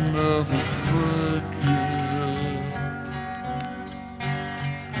 I'll never break it,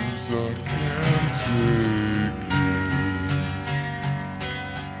 'cause I can't take it.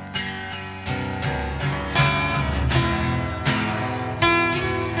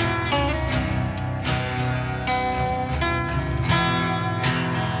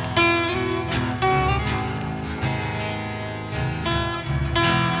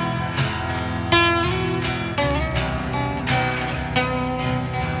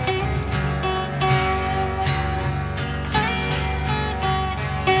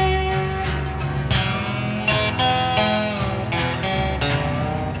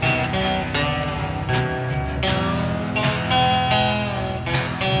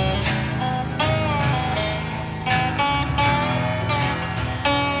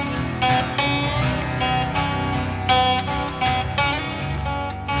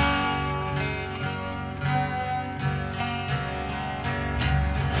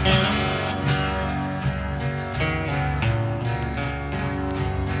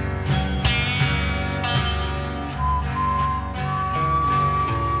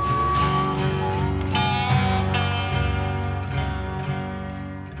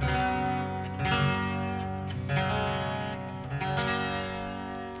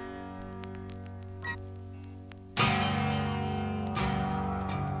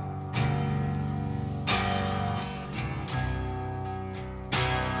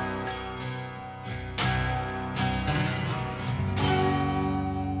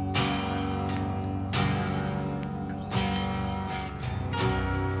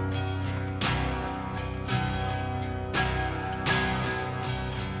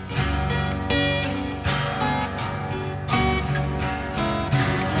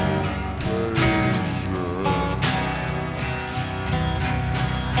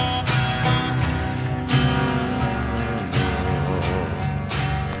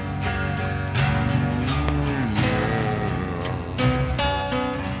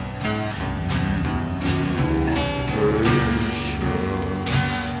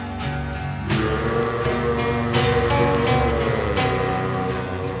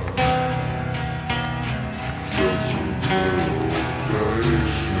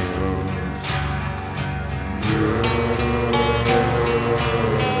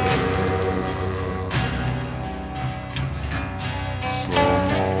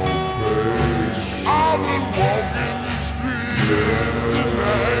 been walking the streets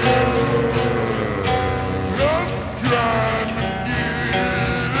tonight, just trying to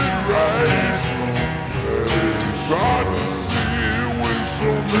get it right. It's hard to see with so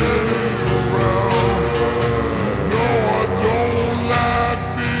many around. No, I don't like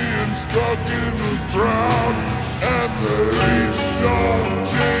being stuck in the crowd, and the streets don't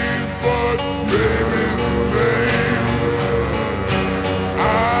change, but maybe the name. I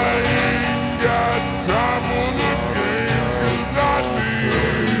ain't got time for the game, 'cause I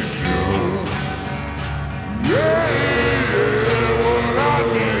need you. Yeah, well, I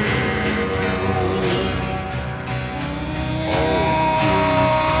need you. Oh,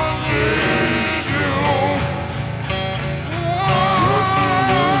 I need you. Oh,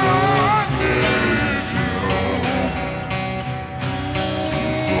 I need you.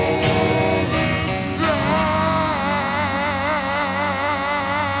 All this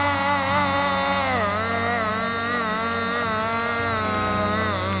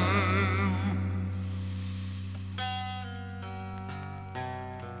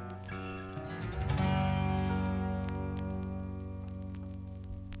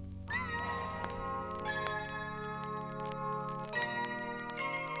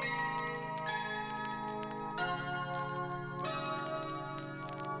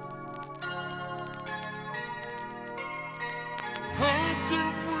How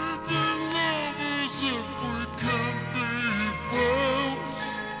can we be lovers if we can't be friends?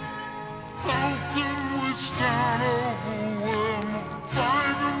 How can we start over when the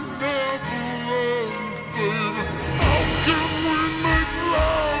fighting never ends, baby? How can we make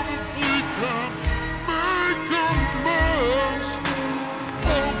love if we can't make amends?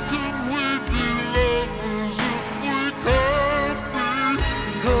 How can we be lovers if we can't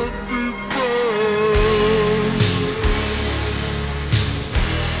be friends?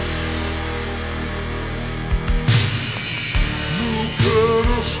 Look at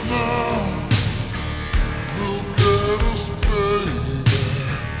us now, look at us, baby.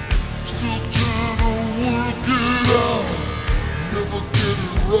 Still trying to work it out, never get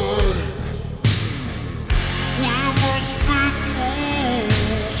it right. We must be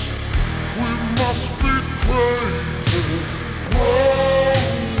fools, we must be crazy. Whoa,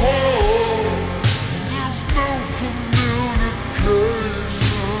 whoa, there's no communication.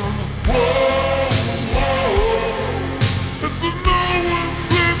 Whoa, whoa, it's a no-win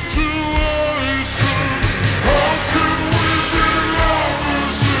situation. How can we be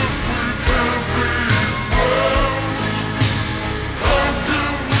lovers if we can't be friends? How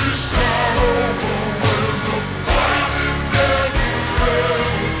can we start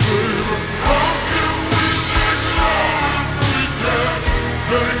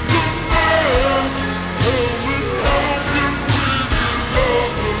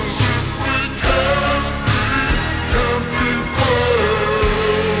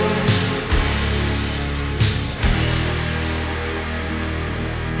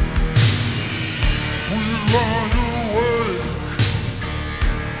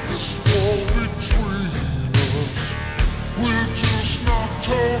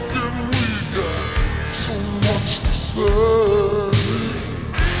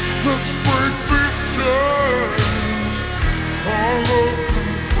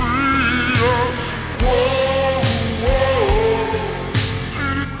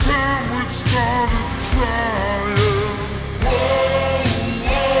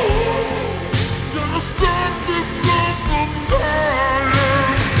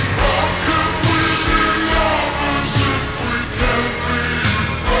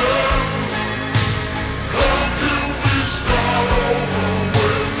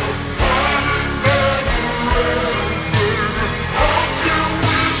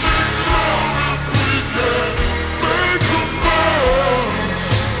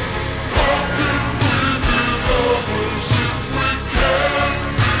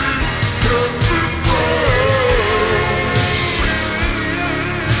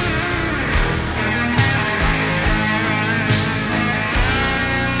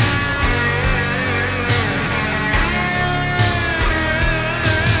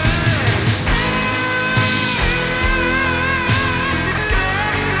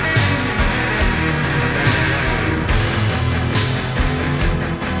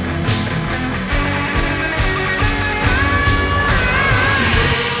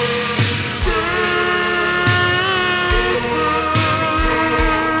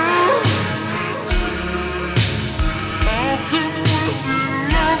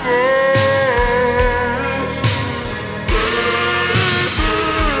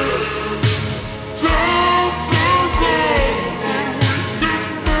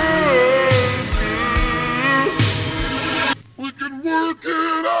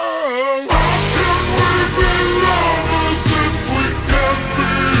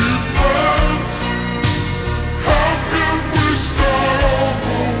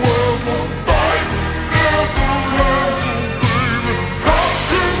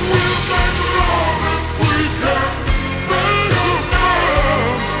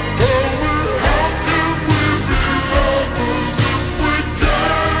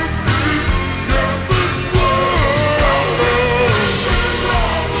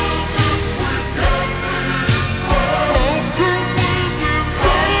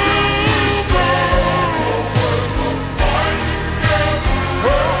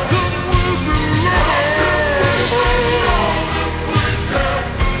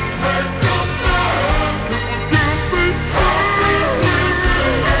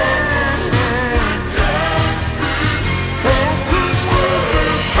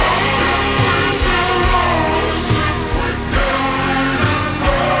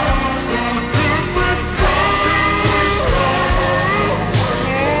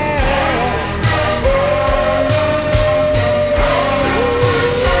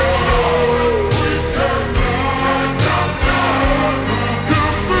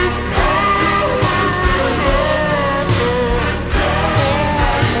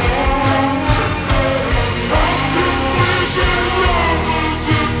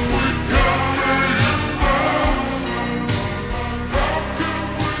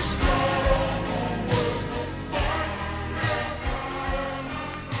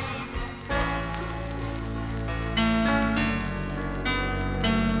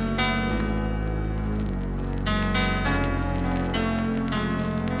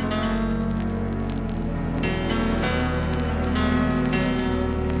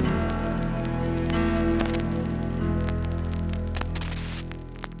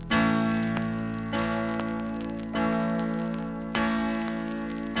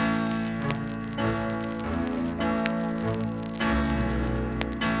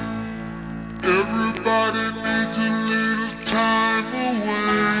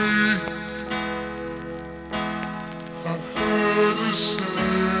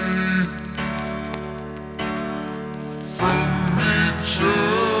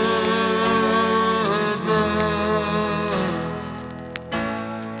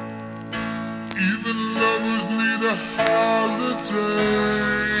Even lovers need a holiday.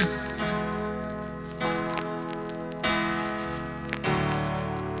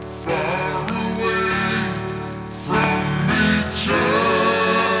 Far away from each other.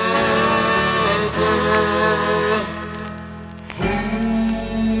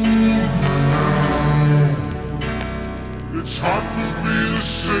 It's hard for me to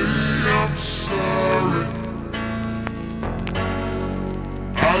say I'm sorry.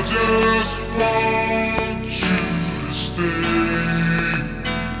 I just want you to stay.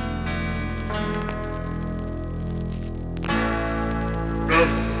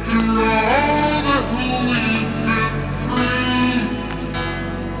 After all that we've been through,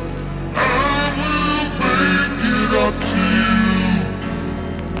 I will make it up to you.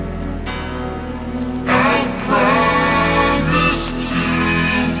 I'll promise to.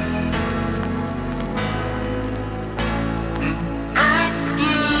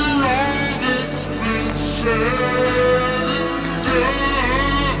 After all that's been said and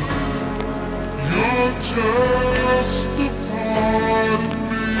done, you're just a part of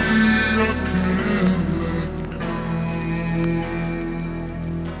me I can't let go.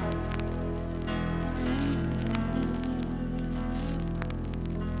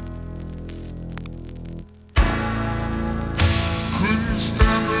 Couldn't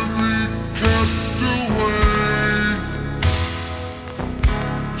stand to be kept away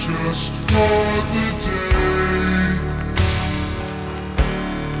just for the day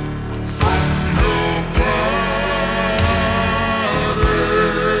from your body.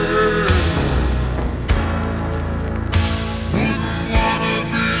 Wouldn't wanna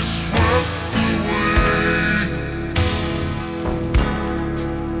be swept away.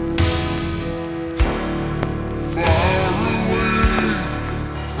 Far away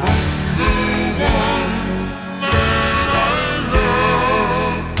from the one that I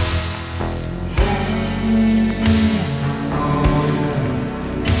love. Oh,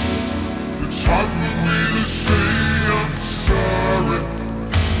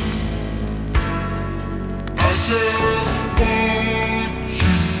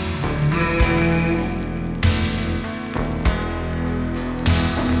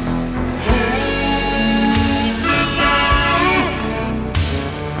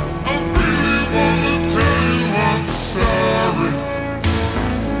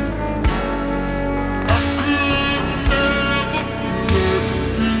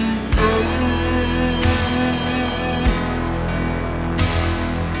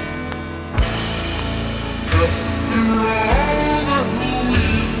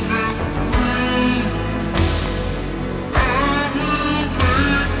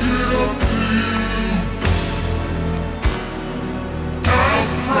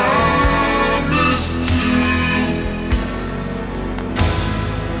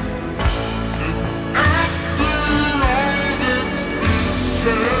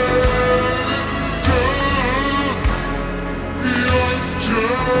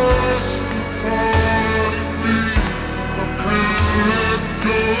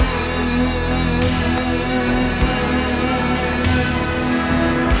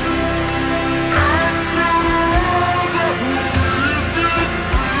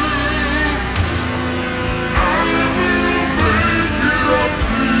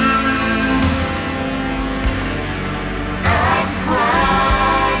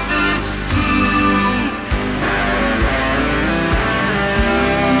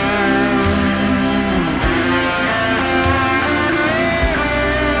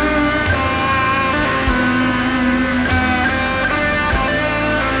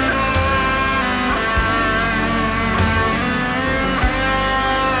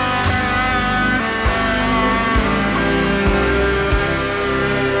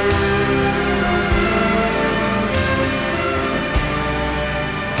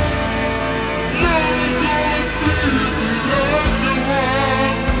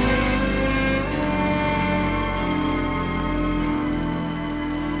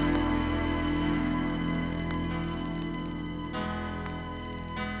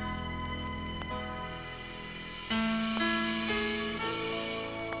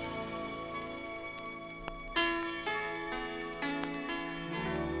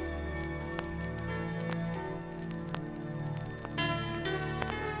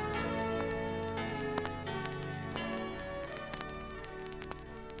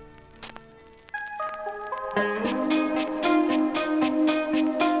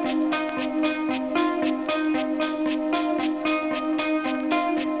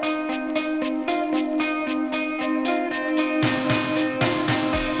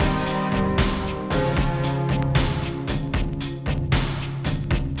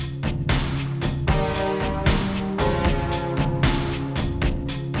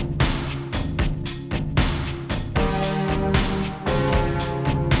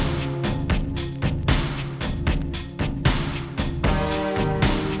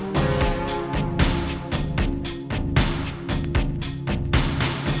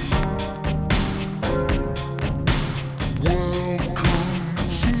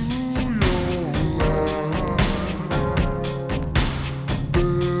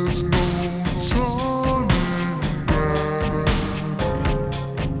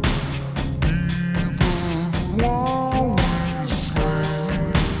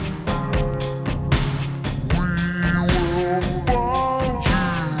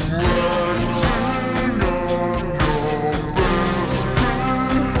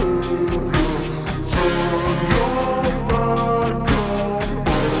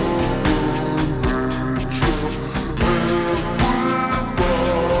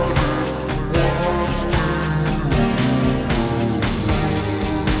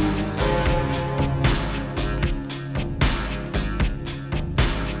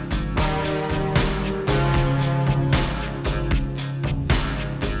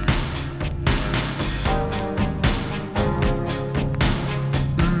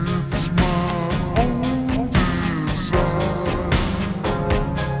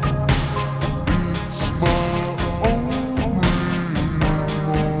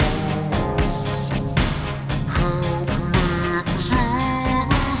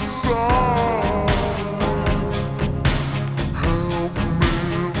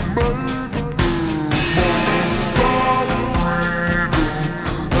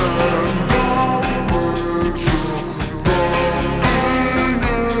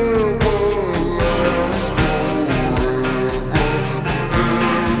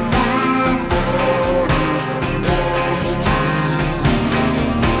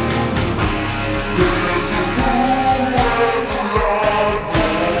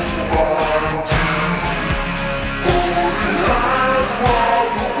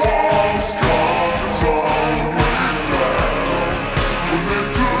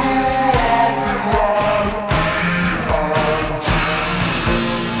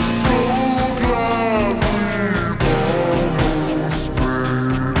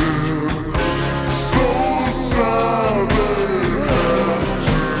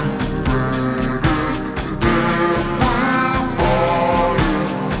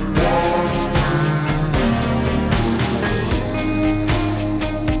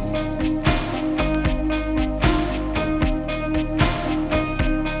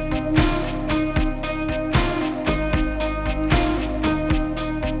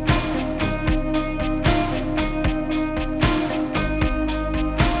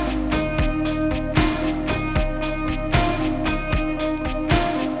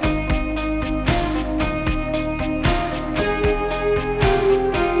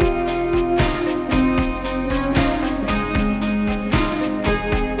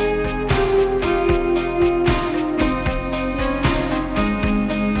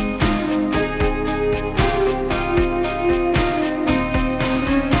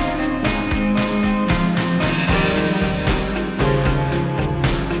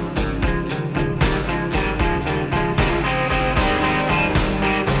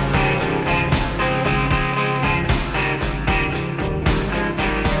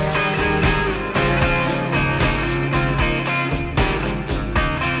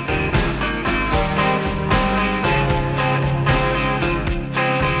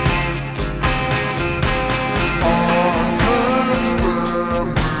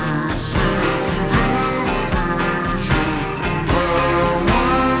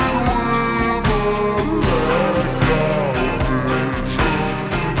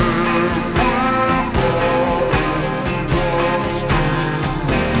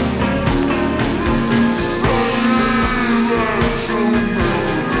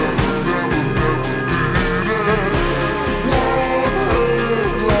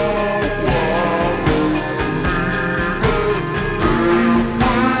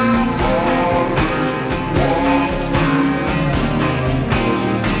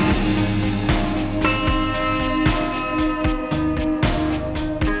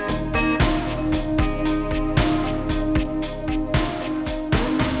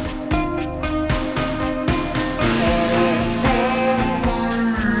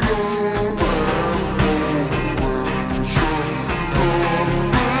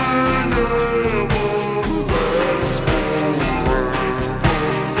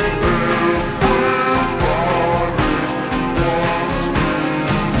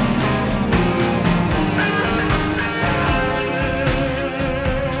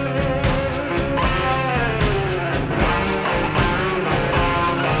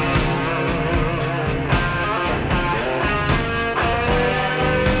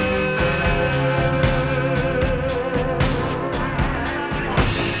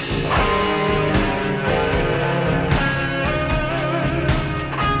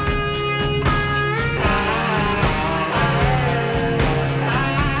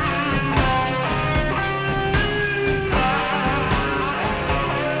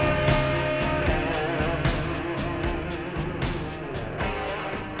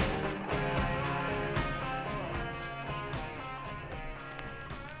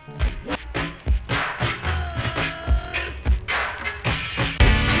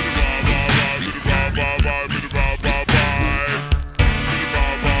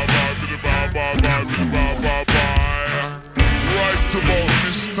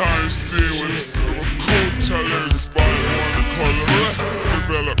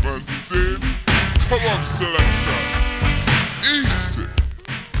 Selector. Easy.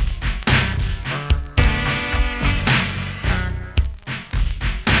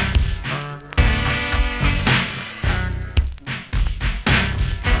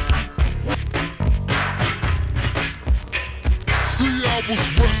 See, I was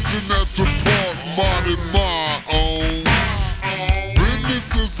resting at the park, minding my own business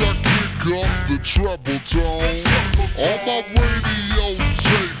as I kick up the treble tone. On my radio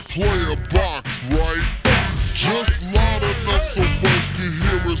tape, play a box, right? Just loud enough so folks can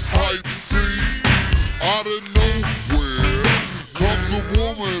hear us hype. See, out of nowhere comes a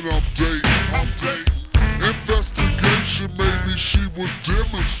woman update. Investigation, maybe she was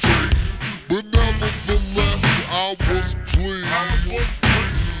demonstrating, but nevertheless I was pleased.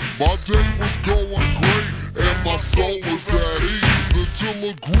 My day was going great and my soul was at ease until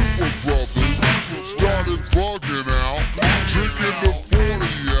a group of brothers started bugging out, drinking the 40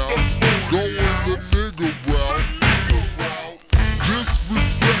 ounce, going the nigga route,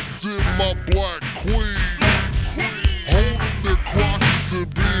 disrespecting my black queen, holding their crotches and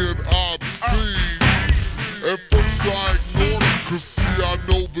being obscene. At first I ignored it, cause see I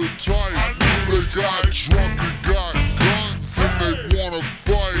know the type. they got drunk and got guns and they wanna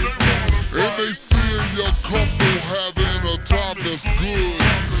fight. And they seeing your couple having a time that's good.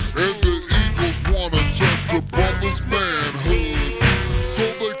 And the Eagles wanna test the brother's manhood. So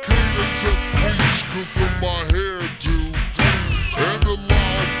they came to test me 'cause of my hairdo and the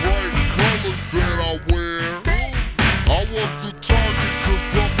loud bright colors that I wear. I was a target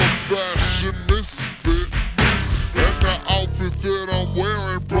 'cause I'm a fashion misfit. And the outfit that I'm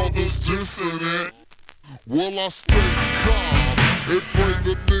wearing, brothers dissing it. Well, I stay calm and pray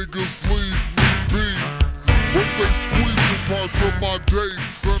the niggas leave me be. But they squeezing parts of my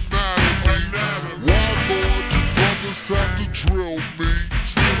date's anatomy. Why, Lord, you brothers have to drill me?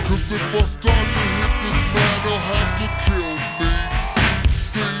 'Cause if I start to hit this man, they'll have to kill me.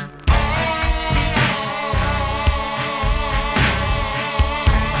 See?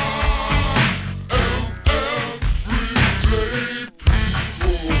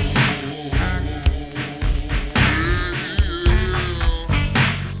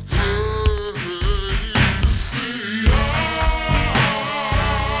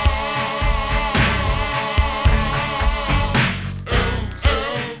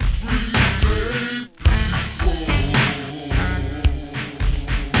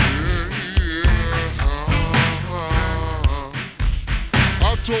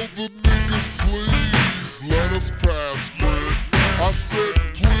 I told the niggas, please let us pass, friends. I said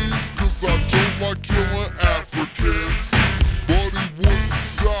please 'cause I don't like killing Africans. But he wouldn't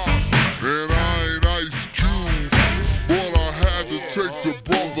stop, and I ain't Ice Cube. But I had to take the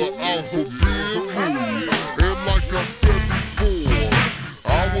brother out for being rude. And like I said before,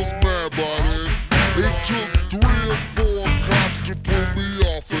 I was mad by then. It took 3 or 4 cops to pull me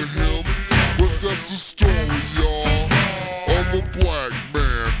off of him. But that's the story, y'all, of a black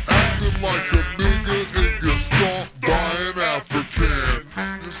man acting like a nigga and get stomped by an African.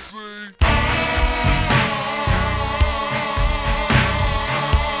 You see?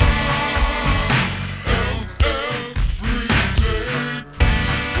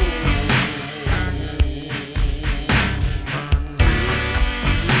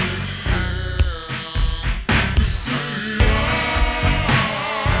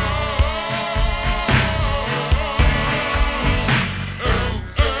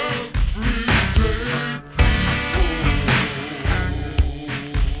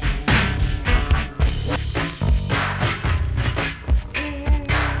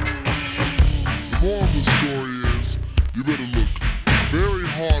 The moral of the story is, you better look very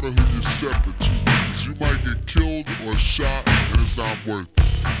hard at who you're stepping to, because you might get killed or shot, and it's not worth it.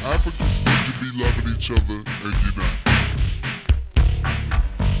 Africans need to be loving each other and unite.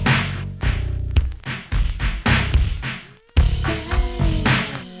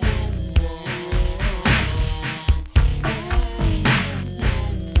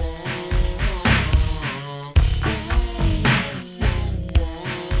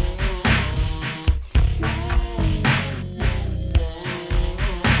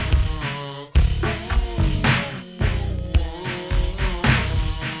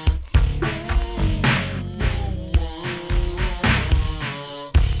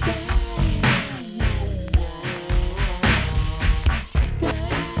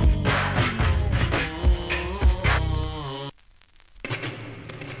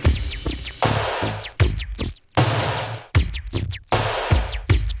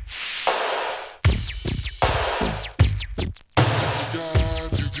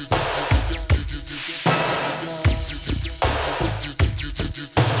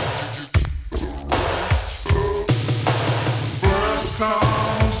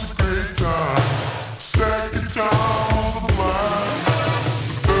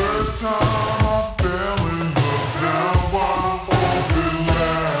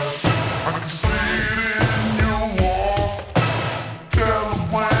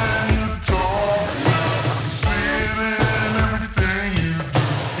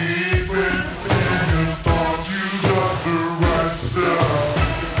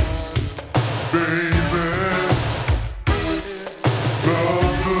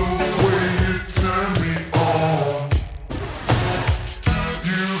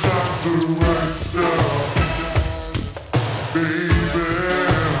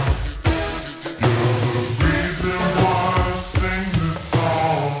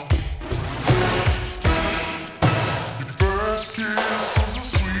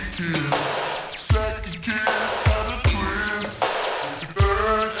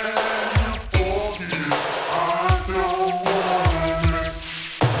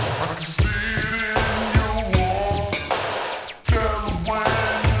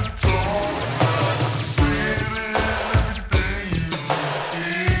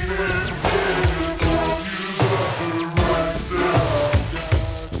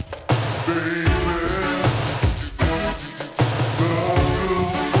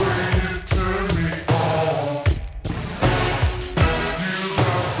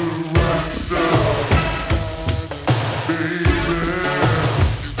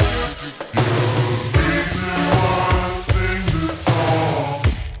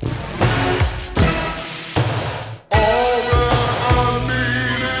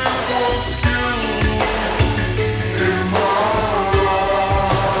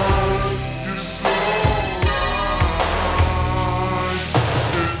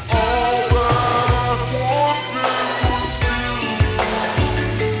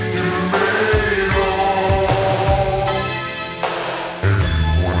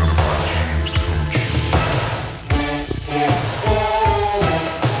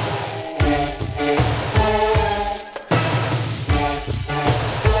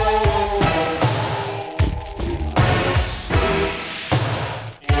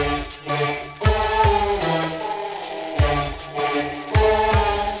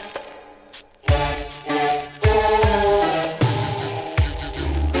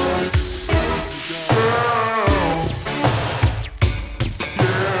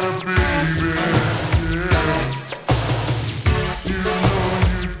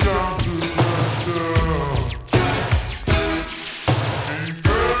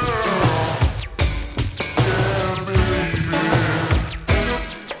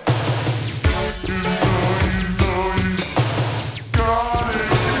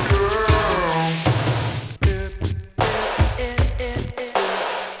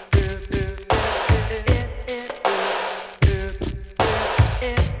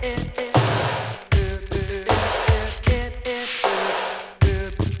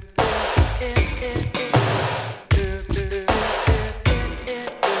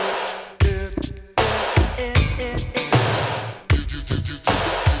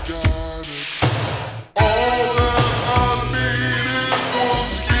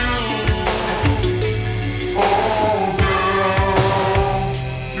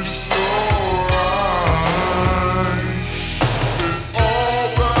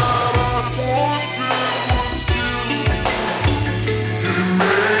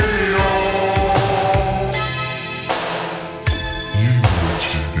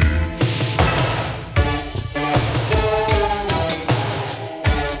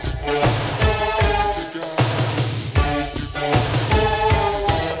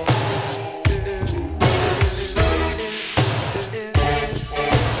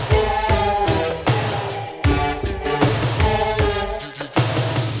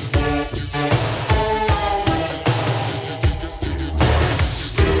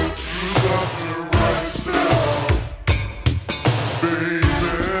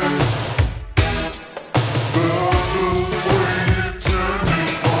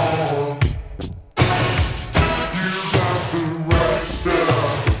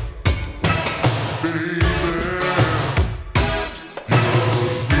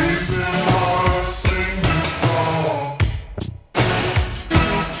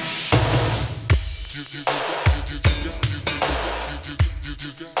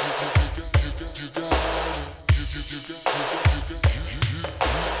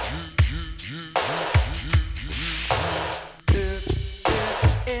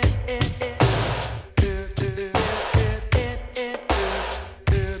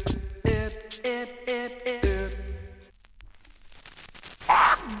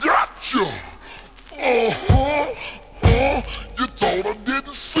 you. You thought I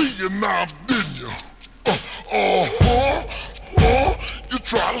didn't see you now, didn't you? You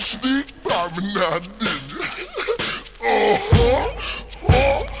try to sneak by me now, didn't you?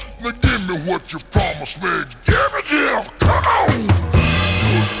 Now give me what you promised me. Give it here, come on!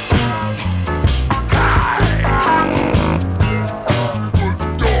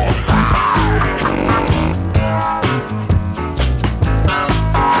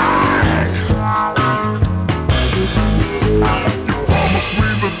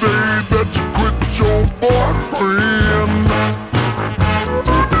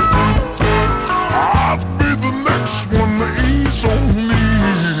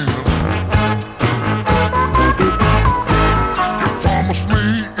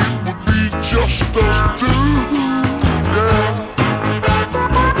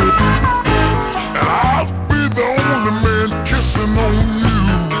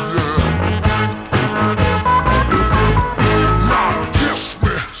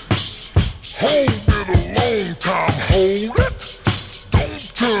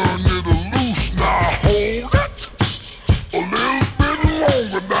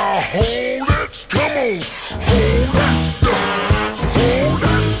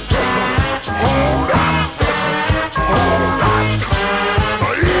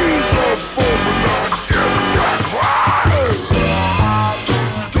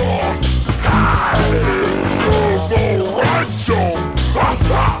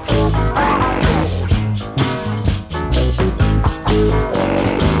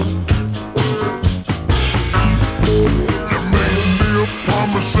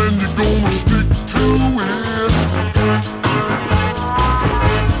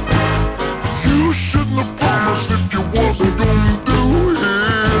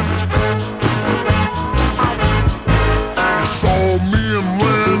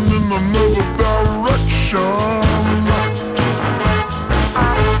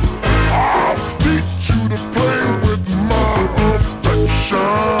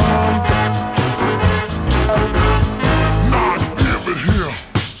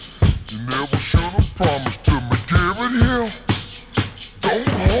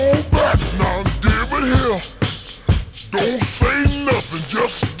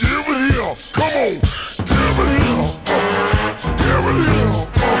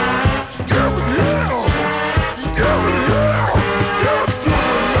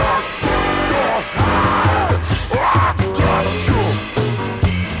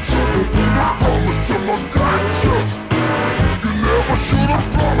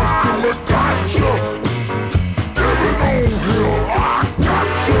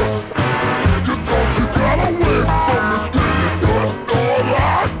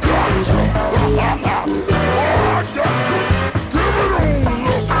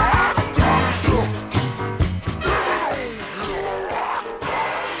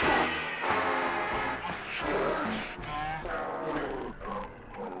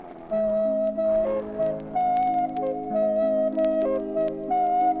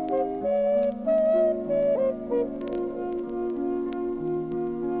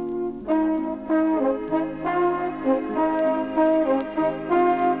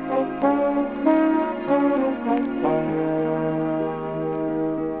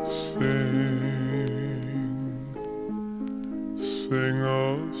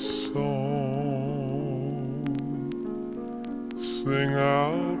 Sing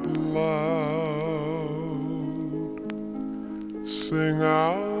out loud, sing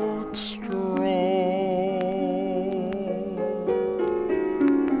out strong,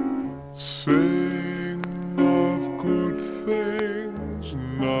 sing of good things,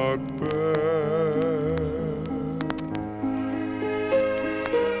 not bad,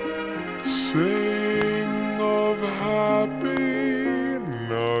 sing of happy,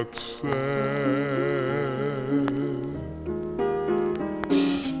 not sad.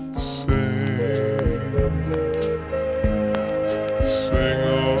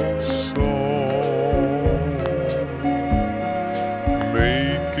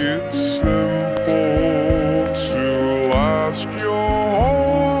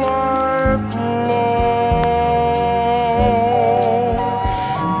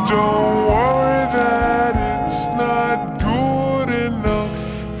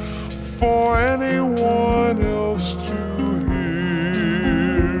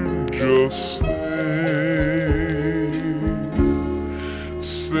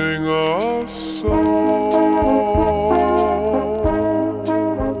 Sing a song.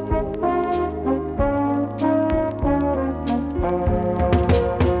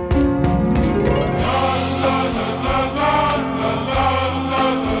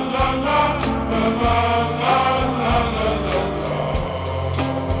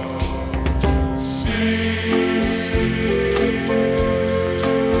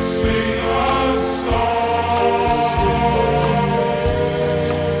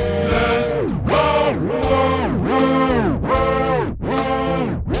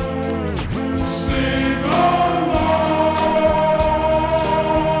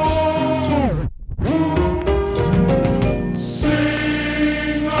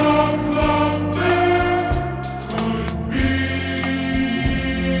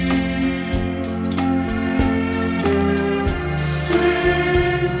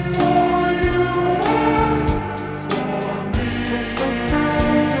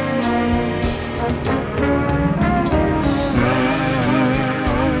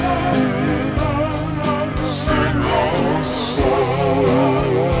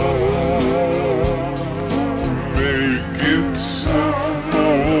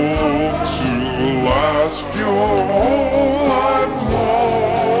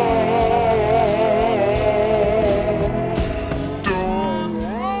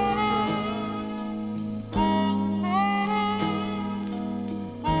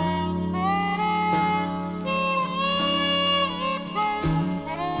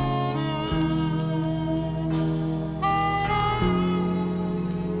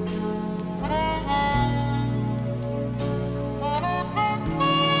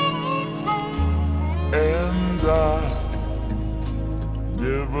 I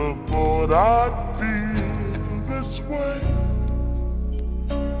never thought I'd feel this way.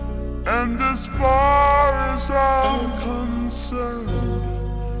 And as far as I'm concerned,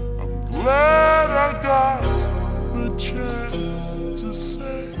 I'm glad I got the chance to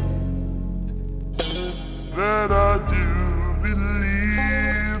say that I do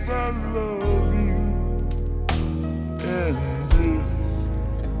believe I love you. And if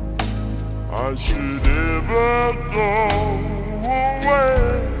I should ever go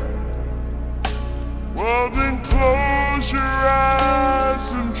away, well then close your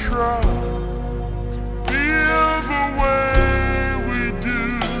eyes and try to feel the way we do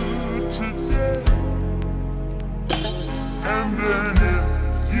today. And then if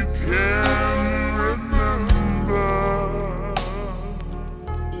you can remember,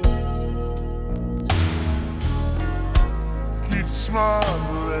 keep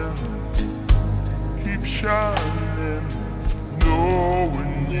smiling, keep shining,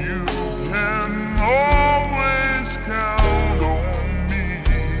 knowing you can always count on me,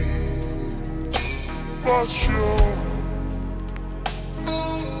 for sure.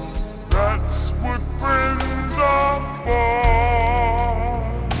 That's what friends are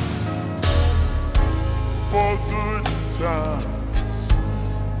for good times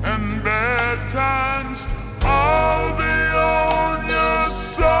and bad times. I'll be on your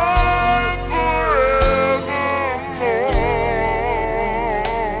side forevermore.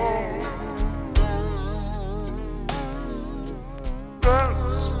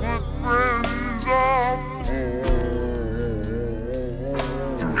 That's what friends are for.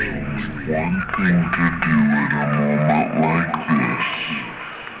 One thing to do in a moment like this.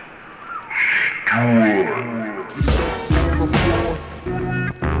 Strut.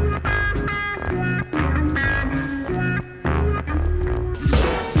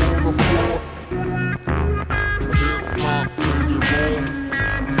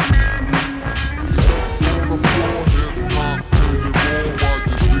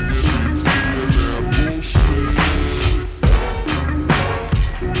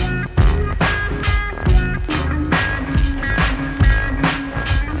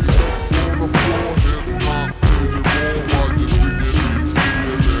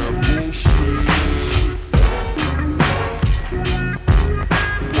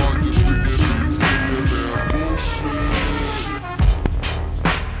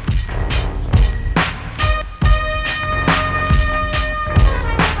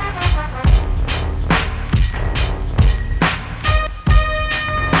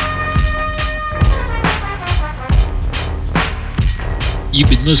 You've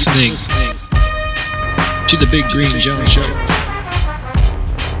been listening to the Big Green Jones Show.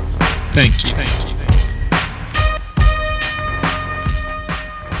 Thank you.